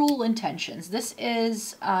like. Cruel Intentions. This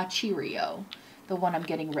is Cheerio, the one I'm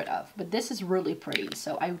getting rid of. But this is really pretty,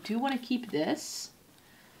 so I do want to keep this.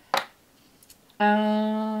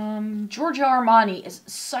 Giorgio Armani is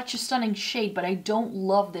such a stunning shade, but I don't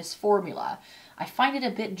love this formula. I find it a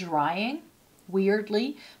bit drying,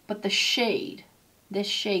 weirdly, but the shade,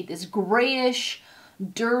 this grayish,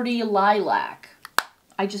 dirty lilac,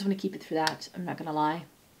 I just want to keep it for that. I'm not going to lie.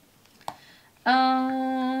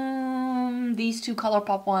 These two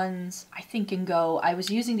Colourpop ones, I think can go. I was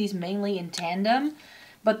using these mainly in tandem,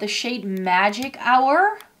 but the shade Magic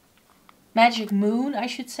Moon, I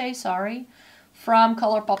should say, sorry, from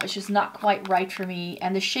Colourpop is just not quite right for me.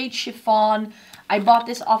 And the shade Chiffon, I bought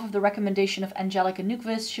this off of the recommendation of Angelica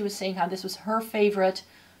Nukvist. She was saying how this was her favorite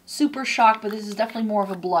Supershock, but this is definitely more of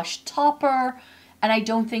a blush topper. And I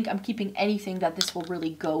don't think I'm keeping anything that this will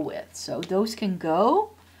really go with. So those can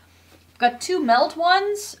go. I've got two Melt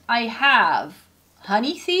ones. I have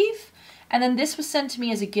Honey Thief, and then this was sent to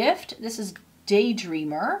me as a gift. This is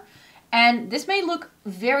Daydreamer. And this may look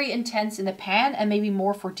very intense in the pan and maybe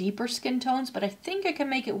more for deeper skin tones, but I think I can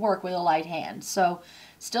make it work with a light hand. So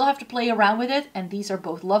still have to play around with it, and these are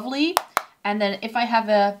both lovely. And then if I have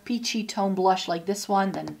a peachy tone blush like this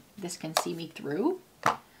one, then this can see me through.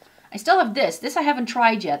 I still have this. This I haven't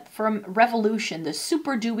tried yet, from Revolution, the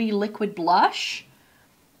Super Dewy Liquid Blush.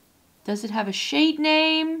 Does it have a shade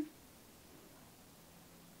name?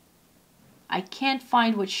 I can't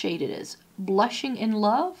find what shade it is. Blushing in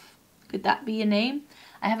Love? Could that be a name?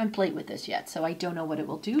 I haven't played with this yet, so I don't know what it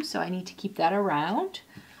will do, so I need to keep that around.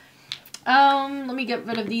 Let me get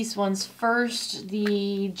rid of these ones first.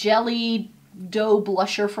 The Jelly Dough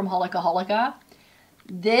Blusher from Holika Holika.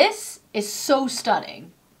 This is so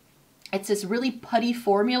stunning. It's this really putty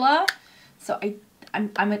formula, so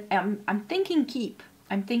I'm thinking keep.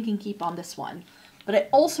 I'm thinking keep on this one. But I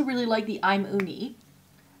also really like the I'm Uni.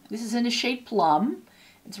 This is in the shade Plum.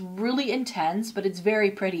 It's really intense, but it's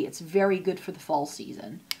very pretty. It's very good for the fall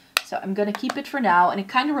season. So I'm going to keep it for now. And it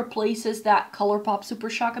kind of replaces that Colourpop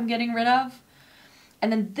Supershock I'm getting rid of.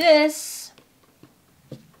 And then this,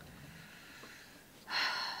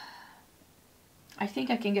 I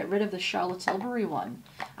think I can get rid of the Charlotte Tilbury one.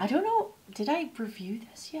 I don't know. Did I review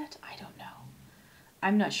this yet? I don't know.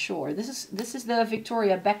 I'm not sure. This is the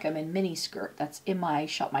Victoria Beckham in mini skirt that's in my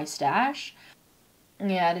Shop My Stash.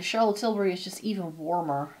 Yeah, the Charlotte Tilbury is just even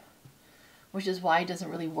warmer, which is why it doesn't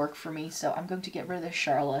really work for me. So I'm going to get rid of the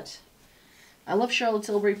Charlotte. I love Charlotte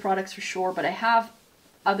Tilbury products for sure, but I have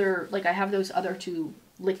other, like I have those other two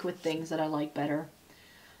liquid things that I like better.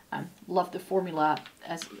 Love the formula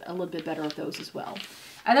as a little bit better of those as well.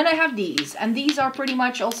 And then I have these, and these are pretty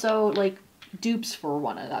much also like dupes for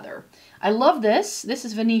one another. I love this. This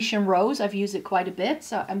is Venetian Rose. I've used it quite a bit,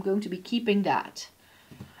 so I'm going to be keeping that.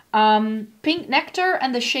 Pink Nectar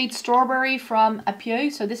and the shade Strawberry from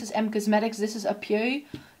Apieu. So this is M Cosmetics. This is Apieu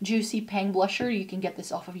Juicy Pang Blusher. You can get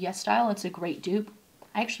this off of YesStyle. It's a great dupe.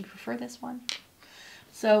 I actually prefer this one.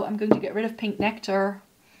 So I'm going to get rid of Pink Nectar.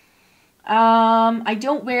 I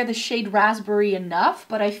don't wear the shade Raspberry enough,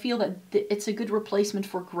 but I feel that it's a good replacement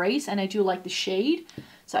for Grace, and I do like the shade.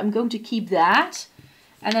 So I'm going to keep that.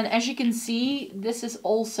 And then as you can see, this is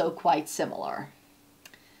also quite similar.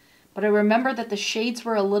 But I remember that the shades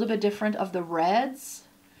were a little bit different of the reds,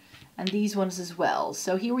 and these ones as well.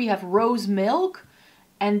 So here we have Rose Milk,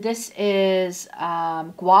 and this is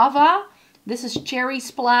Guava. This is Cherry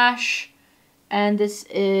Splash. And this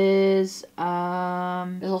is,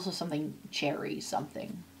 there's also something cherry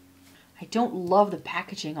something. I don't love the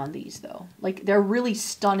packaging on these though. Like, they're really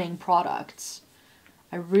stunning products.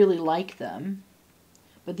 I really like them.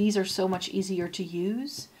 But these are so much easier to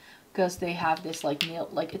use because they have this like nail,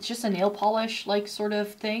 like it's just a nail polish like sort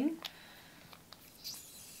of thing.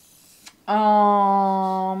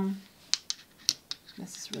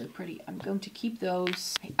 This is really pretty. I'm going to keep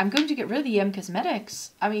those. I'm going to get rid of the M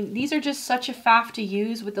Cosmetics. I mean, these are just such a faff to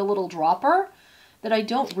use with the little dropper that I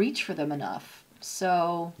don't reach for them enough.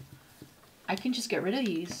 So I can just get rid of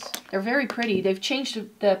these. They're very pretty. They've changed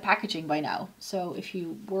the packaging by now. So if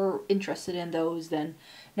you were interested in those, then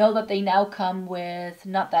know that they now come with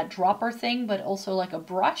not that dropper thing, but also like a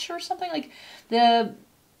brush or something. Like the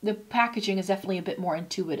packaging is definitely a bit more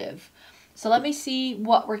intuitive. So let me see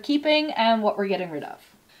what we're keeping and what we're getting rid of.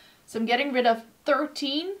 So I'm getting rid of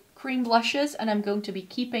 13 cream blushes, and I'm going to be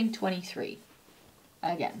keeping 23.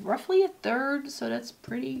 Again, roughly a third, so that's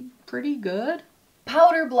pretty good.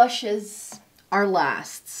 Powder blushes are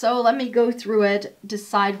last. So let me go through it,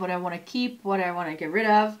 decide what I want to keep, what I want to get rid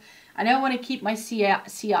of. I know I want to keep my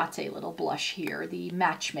Ciate little blush here, the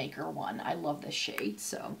Matchmaker one. I love this shade,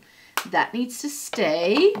 so that needs to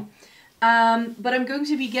stay. But I'm going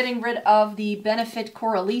to be getting rid of the Benefit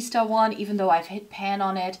Coralista one, even though I've hit pan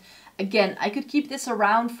on it. Again, I could keep this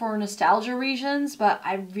around for nostalgia reasons, but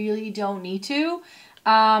I really don't need to.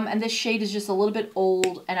 And this shade is just a little bit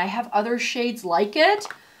old, and I have other shades like it.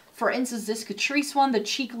 For instance, this Catrice one, the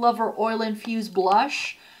Cheek Lover Oil Infused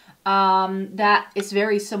Blush, that is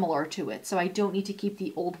very similar to it. So I don't need to keep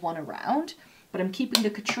the old one around, but I'm keeping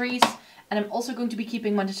the Catrice. And I'm also going to be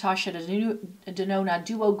keeping my Natasha Denona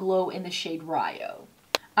Duo Glow in the shade Rio.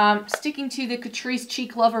 Sticking to the Catrice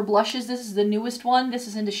Cheek Lover blushes, this is the newest one. This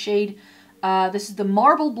is in the shade, this is the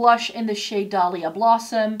Marble Blush in the shade Dahlia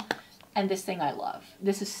Blossom. And this thing I love.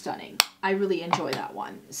 This is stunning. I really enjoy that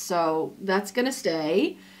one. So that's going to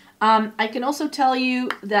stay. I can also tell you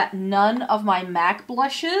that none of my MAC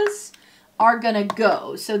blushes are gonna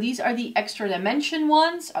go. So these are the Extra Dimension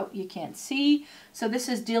ones. Oh, you can't see. So this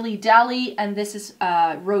is Dilly Dally, and this is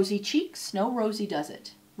Rosy Cheeks. No, Rosy does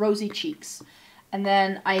it. Rosy Cheeks. And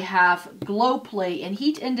then I have Glow Play and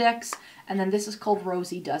Heat Index, and then this is called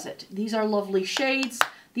Rosy Does It. These are lovely shades.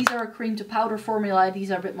 These are a cream to powder formula. These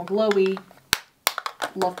are a bit more glowy.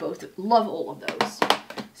 Love both. Love all of those.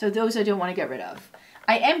 So those I don't want to get rid of.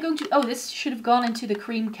 I am going to, oh, this should have gone into the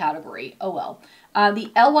cream category. Oh well.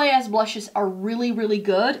 The LYS blushes are really, really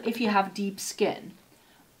good if you have deep skin.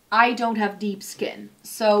 I don't have deep skin,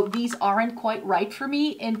 so these aren't quite right for me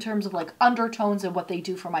in terms of like undertones and what they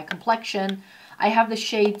do for my complexion. I have the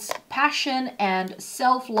shades Passion and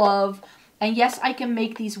Self-Love, and yes, I can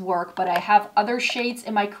make these work, but I have other shades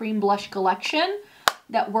in my cream blush collection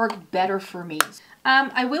that work better for me.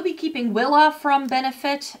 I will be keeping Willa from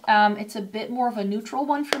Benefit. It's a bit more of a neutral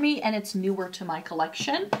one for me, and it's newer to my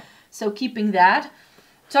collection. So keeping that.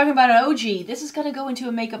 Talking about an OG, this is going to go into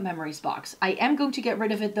a Makeup Memories box. I am going to get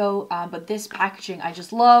rid of it though, but this packaging I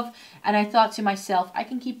just love. And I thought to myself, I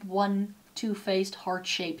can keep one Too Faced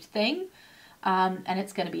heart-shaped thing. And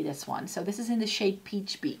it's going to be this one. So this is in the shade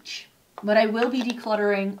Peach Beach. But I will be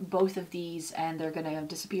decluttering both of these, and they're going to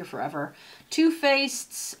disappear forever. Too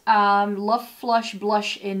Faced's Love Flush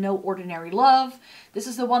Blush in No Ordinary Love. This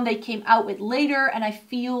is the one they came out with later, and I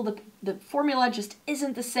feel the formula just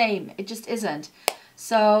isn't the same. It just isn't.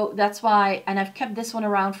 So that's why, and I've kept this one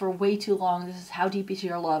around for way too long. This is How Deep Is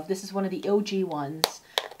Your Love. This is one of the OG ones.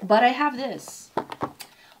 But I have this.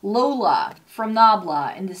 Lola from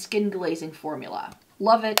Nabla in the Skin Glazing formula.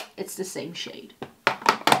 Love it. It's the same shade.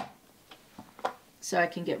 So I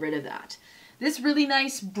can get rid of that. This really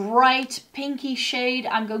nice bright pinky shade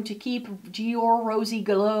I'm going to keep. Dior Rosy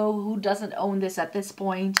Glow. Who doesn't own this at this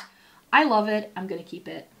point? I love it. I'm going to keep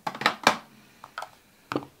it.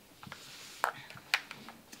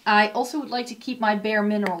 I also would like to keep my Bare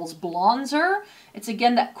Minerals bronzer. It's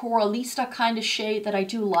again that Coralista kind of shade that I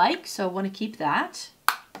do like, so I want to keep that.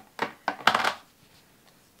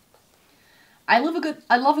 I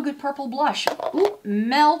love a good purple blush. Ooh,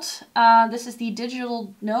 Melt. This is the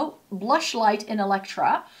Blush Light in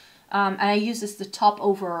Electra. And I use this to top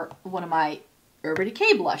over one of my Urban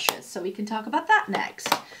Decay blushes. So we can talk about that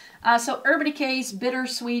next. So Urban Decay's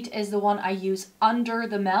Bittersweet is the one I use under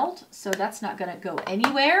the Melt. So that's not going to go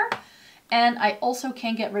anywhere. And I also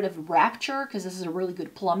can get rid of Rapture because this is a really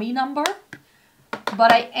good plummy number.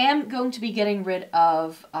 But I am going to be getting rid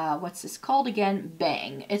of, what's this called again?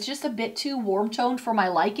 Bang. It's just a bit too warm toned for my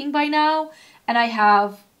liking by now. And I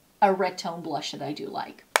have a red tone blush that I do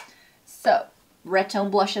like. So, red tone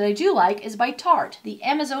blush that I do like is by Tarte. The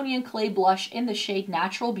Amazonian Clay Blush in the shade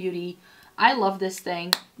Natural Beauty. I love this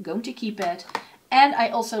thing. I'm going to keep it. And I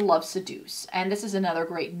also love Seduce. And this is another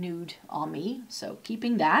great nude on me. So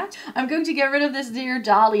keeping that. I'm going to get rid of this Dear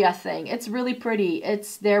Dahlia thing. It's really pretty.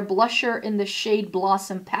 It's their blusher in the shade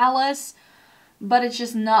Blossom Palace. But it's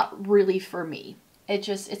just not really for me.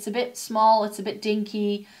 It's a bit small. It's a bit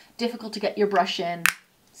dinky. Difficult to get your brush in.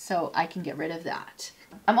 So I can get rid of that.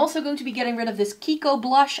 I'm also going to be getting rid of this Kiko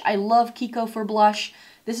blush. I love Kiko for blush.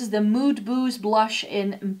 This is the Mood Booze blush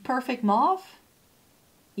in Perfect Mauve.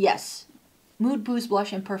 Yes. Mood Booze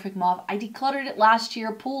blush in Perfect Mauve. I decluttered it last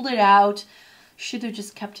year, pulled it out. Should have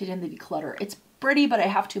just kept it in the declutter. It's pretty, but I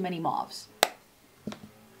have too many mauves.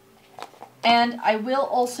 And I will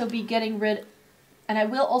also be getting rid of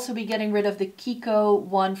the Kiko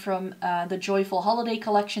one from the Joyful Holiday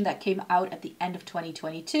collection that came out at the end of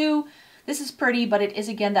 2022. This is pretty, but it is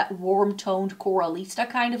again that warm-toned Coralista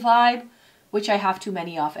kind of vibe, which I have too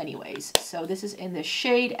many of anyways. So this is in the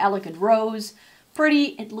shade Elegant Rose.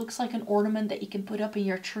 Pretty. It looks like an ornament that you can put up in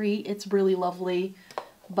your tree. It's really lovely,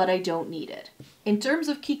 but I don't need it. In terms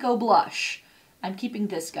of Kiko blush, I'm keeping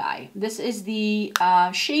this guy. This is the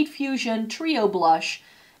Shade Fusion Trio Blush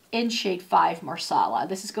in shade 5 Marsala.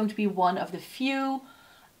 This is going to be one of the few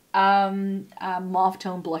mauve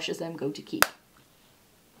tone blushes that I'm going to keep.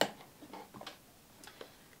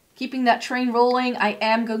 Keeping that train rolling, I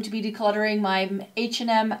am going to be decluttering my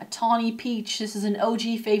H&M Tawny Peach. This is an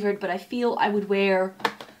OG favorite, but I feel I would wear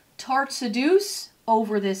Tarte Seduce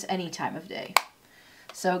over this any time of day.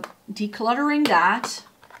 So decluttering that.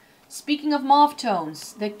 Speaking of mauve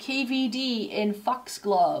tones, the KVD in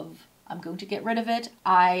Foxglove. I'm going to get rid of it.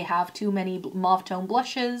 I have too many mauve tone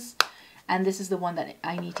blushes, and this is the one that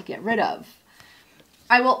I need to get rid of.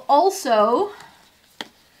 I will also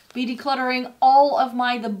be decluttering all of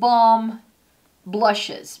my The Balm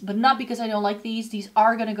blushes, but not because I don't like these. These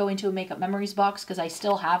are going to go into a Makeup Memories box because I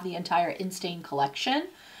still have the entire Instain collection.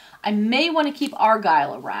 I may want to keep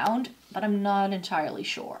Argyle around, but I'm not entirely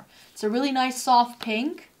sure. It's a really nice soft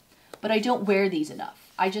pink, but I don't wear these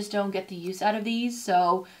enough. I just don't get the use out of these,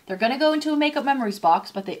 so they're going to go into a Makeup Memories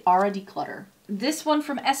box, but they are a declutter. This one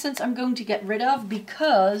from Essence I'm going to get rid of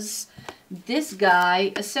because this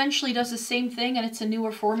guy essentially does the same thing, and it's a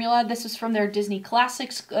newer formula. This is from their Disney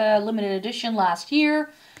Classics limited edition last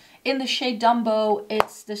year. In the shade Dumbo,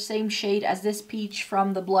 it's the same shade as this peach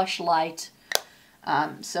from the Blush Light.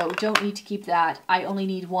 So don't need to keep that. I only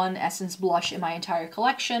need one Essence blush in my entire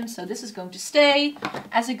collection, so this is going to stay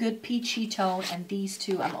as a good peachy tone, and these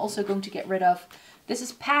two I'm also going to get rid of. This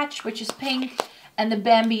is Patch, which is pink, and the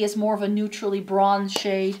Bambi is more of a neutrally bronze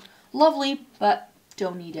shade. Lovely, but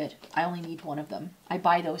don't need it. I only need one of them. I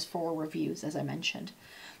buy those for reviews, as I mentioned.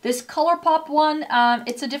 This Colourpop one,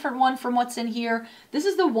 it's a different one from what's in here. This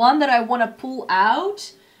is the one that I want to pull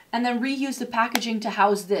out and then reuse the packaging to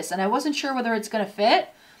house this. And I wasn't sure whether it's going to fit,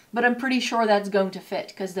 but I'm pretty sure that's going to fit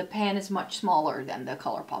because the pan is much smaller than the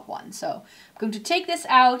Colourpop one. So I'm going to take this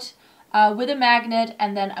out with a magnet,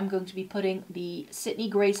 and then I'm going to be putting the Sydney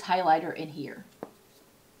Grace highlighter in here.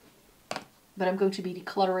 But I'm going to be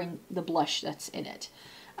decluttering the blush that's in it.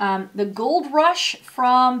 The Gold Rush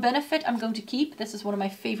from Benefit I'm going to keep. This is one of my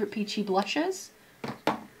favorite peachy blushes.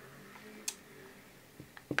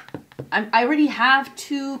 I already have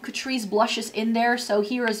two Catrice blushes in there, so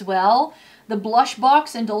here as well. The Blush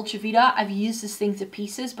Box in Dolce Vita, I've used this thing to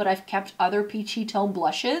pieces, but I've kept other peachy tone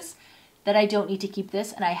blushes that I don't need to keep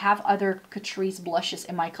this, and I have other Catrice blushes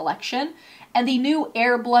in my collection. And the new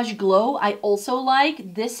Air Blush Glow I also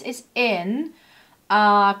like. This is in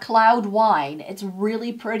Cloud Wine. It's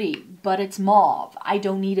really pretty, but it's mauve. I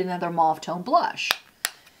don't need another mauve tone blush.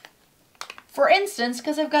 For instance,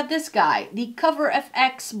 because I've got this guy, the Cover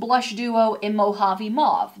FX Blush Duo in Mojave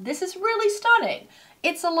Mauve. This is really stunning.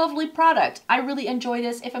 It's a lovely product. I really enjoy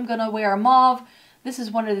this. If I'm going to wear a mauve, this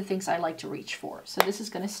is one of the things I like to reach for. So this is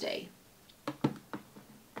going to stay.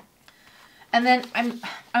 And then I'm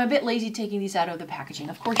a bit lazy taking these out of the packaging.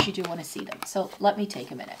 Of course you do want to see them, so let me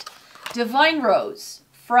take a minute. Divine Rose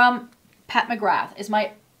from Pat McGrath is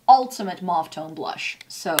my ultimate mauve tone blush.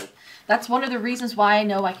 So that's one of the reasons why I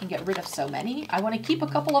know I can get rid of so many. I want to keep a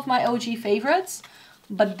couple of my OG favorites,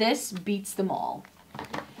 but this beats them all.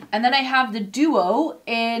 And then I have the Duo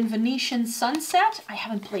in Venetian Sunset. I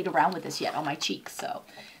haven't played around with this yet on my cheeks, so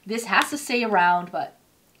this has to stay around, but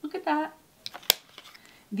look at that.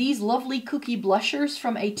 These lovely cookie blushers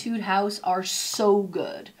from Etude House are so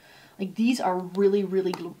good. Like, these are really,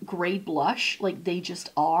 really great blush. Like, they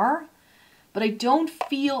just are. But I don't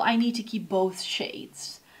feel I need to keep both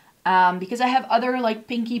shades. Because I have other, like,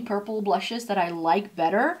 pinky purple blushes that I like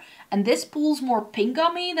better. And this pulls more pink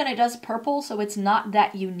on me than it does purple, so it's not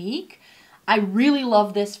that unique. I really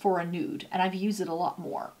love this for a nude, and I've used it a lot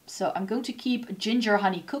more. So I'm going to keep Ginger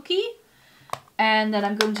Honey Cookie. And then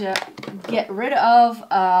I'm going to get rid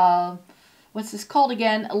of, what's this called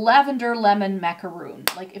again? Lavender Lemon Macaroon.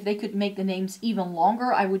 Like, if they could make the names even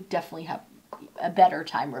longer, I would definitely have a better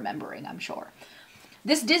time remembering, I'm sure.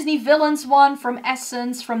 This Disney Villains one from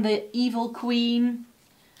Essence, from the Evil Queen.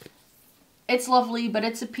 It's lovely, but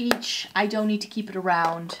it's a peach. I don't need to keep it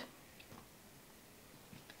around.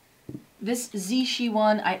 This Zishi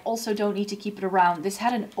one, I also don't need to keep it around. This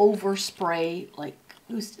had an overspray, like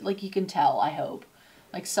you can tell, I hope.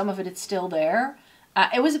 Like, some of it's still there.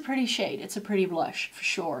 It was a pretty shade. It's a pretty blush, for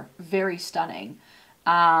sure. Very stunning.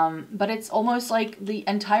 But it's almost like the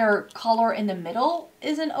entire color in the middle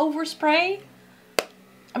is an overspray.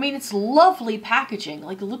 I mean, it's lovely packaging.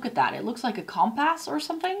 Like, look at that. It looks like a compass or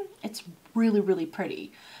something. It's really, really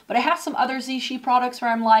pretty. But I have some other Zishi products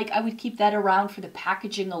where I'm like, I would keep that around for the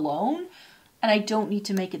packaging alone. And I don't need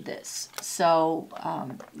to make it this. So,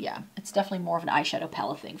 yeah, it's definitely more of an eyeshadow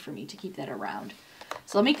palette thing for me to keep that around.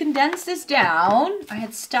 So let me condense this down. I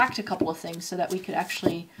had stacked a couple of things so that we could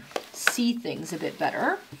actually see things a bit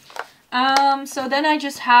better. So then I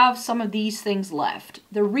just have some of these things left.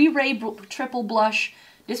 The Re-Ray Triple Blush.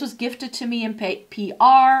 This was gifted to me in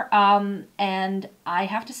PR, and I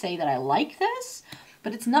have to say that I like this,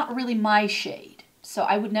 but it's not really my shade. So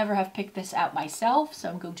I would never have picked this out myself, so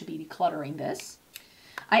I'm going to be decluttering this.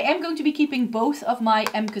 I am going to be keeping both of my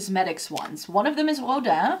M Cosmetics ones. One of them is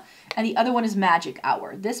Rodin, and the other one is Magic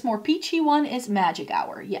Hour. This more peachy one is Magic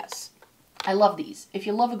Hour, yes. I love these. If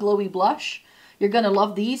you love a glowy blush, you're going to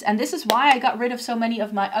love these. And this is why I got rid of so many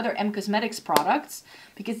of my other M Cosmetics products,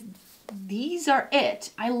 because these are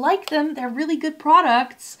it. I like them. They're really good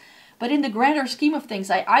products. But in the grander scheme of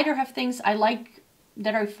things, I either have things I like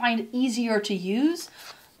that I find easier to use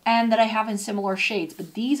and that I have in similar shades.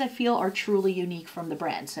 But these I feel are truly unique from the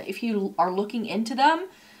brand. So if you are looking into them,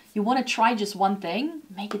 you want to try just one thing,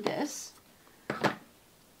 make it this.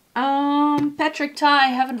 Patrick Ta I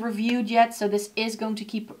haven't reviewed yet, so this is going to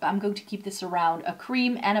keep, I'm going to keep this around. A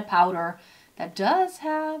cream and a powder that does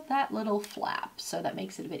have that little flap, so that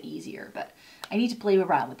makes it a bit easier, but I need to play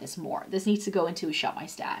around with this more. This needs to go into a Shop My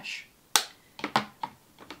Stash.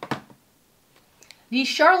 The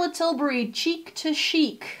Charlotte Tilbury Cheek to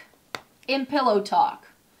Chic in Pillow Talk.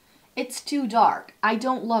 It's too dark. I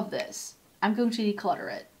don't love this. I'm going to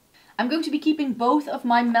declutter it. I'm going to be keeping both of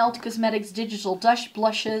my Melt Cosmetics Digital Dust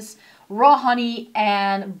Blushes. Raw Honey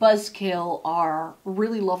and Buzzkill are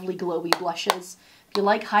really lovely glowy blushes. If you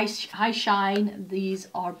like high shine, these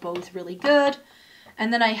are both really good.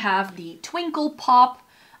 And then I have the Twinkle Pop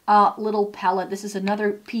little palette. This is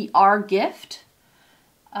another PR gift.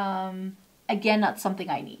 Again, not something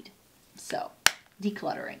I need. So,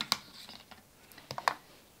 decluttering.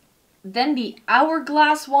 Then the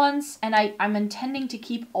Hourglass ones, and I'm intending to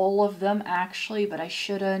keep all of them actually, but I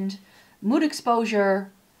shouldn't. Mood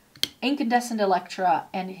Exposure, Incandescent Electra,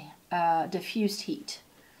 and Diffused Heat.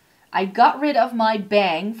 I got rid of my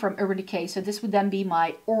Bang from Urban Decay, so this would then be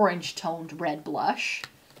my orange toned red blush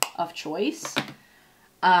of choice.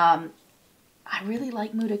 I really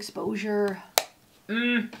like Mood Exposure.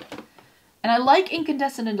 And I like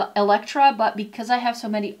Incandescent Electra, but because I have so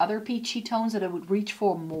many other peachy tones that I would reach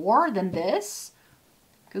for more than this,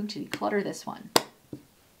 I'm going to declutter this one.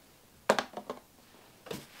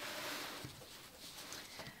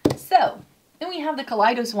 So, then we have the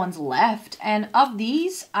Kaleidos ones left, and of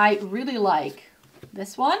these, I really like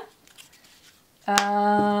this one.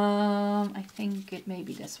 I think it may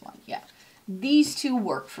be this one, yeah. These two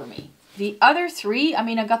work for me. The other three, I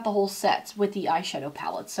mean, I got the whole set with the eyeshadow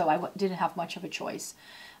palette, so I didn't have much of a choice.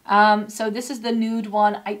 So this is the nude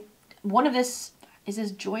one. One of this, is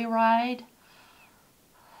this Joyride?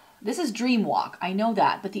 This is Dream Walk, I know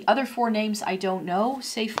that, but the other 4 names I don't know,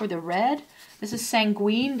 save for the red. This is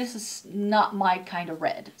Sanguine, this is not my kind of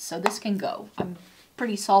red, so this can go. I'm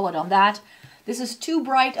pretty solid on that. This is Too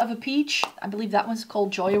Bright of a Peach, I believe that one's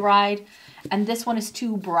called Joyride, and this one is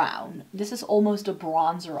Too Brown. This is almost a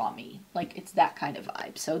bronzer on me, like it's that kind of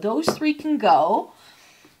vibe. So those 3 can go,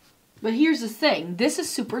 but here's the thing, this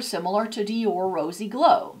is super similar to Dior Rosy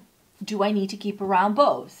Glow. Do I need to keep around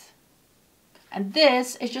both? And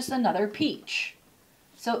this is just another peach.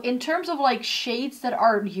 So in terms of like shades that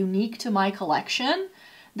are unique to my collection,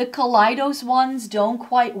 the Kaleidos ones don't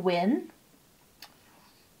quite win.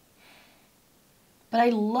 But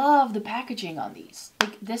I love the packaging on these.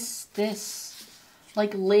 Like this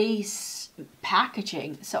like lace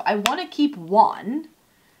packaging. So I want to keep one.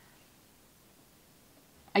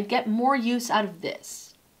 I'd get more use out of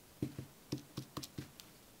this.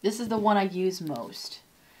 This is the one I use most.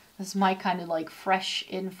 This is my kind of like fresh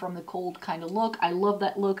in from the cold kind of look. I love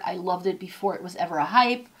that look. I loved it before it was ever a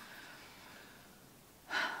hype.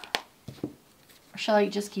 Or shall I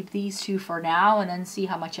just keep these 2 for now and then see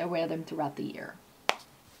how much I wear them throughout the year?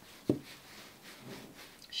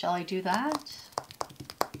 Shall I do that?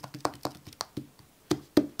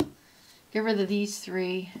 Get rid of these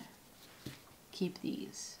 3. Keep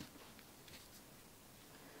these.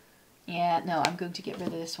 Yeah, no, I'm going to get rid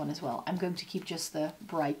of this one as well. I'm going to keep just the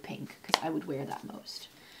bright pink because I would wear that most.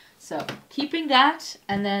 So keeping that,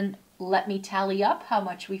 and then let me tally up how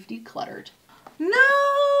much we've decluttered.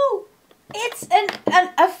 No! It's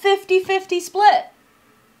a 50-50 split.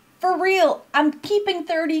 For real, I'm keeping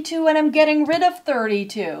 32 and I'm getting rid of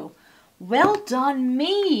 32. Well done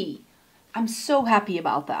me. I'm so happy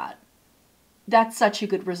about that. That's such a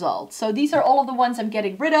good result. So these are all of the ones I'm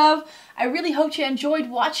getting rid of. I really hope you enjoyed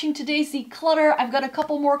watching today's declutter. I've got a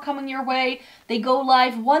couple more coming your way. They go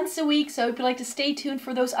live once a week, so if you'd like to stay tuned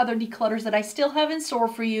for those other declutters that I still have in store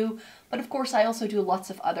for you. But of course, I also do lots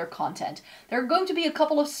of other content. There are going to be a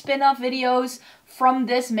couple of spin-off videos from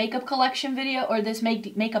this makeup collection video, or this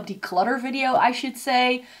makeup declutter video, I should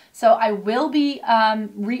say. So I will be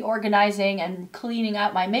reorganizing and cleaning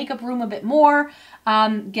out my makeup room a bit more,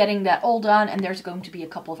 getting that all done, and there's going to be a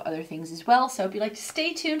couple of other things as well. So if you'd like to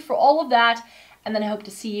stay tuned for all of that, and then I hope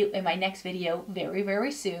to see you in my next video very,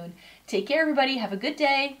 very soon. Take care, everybody. Have a good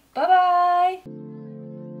day. Bye-bye.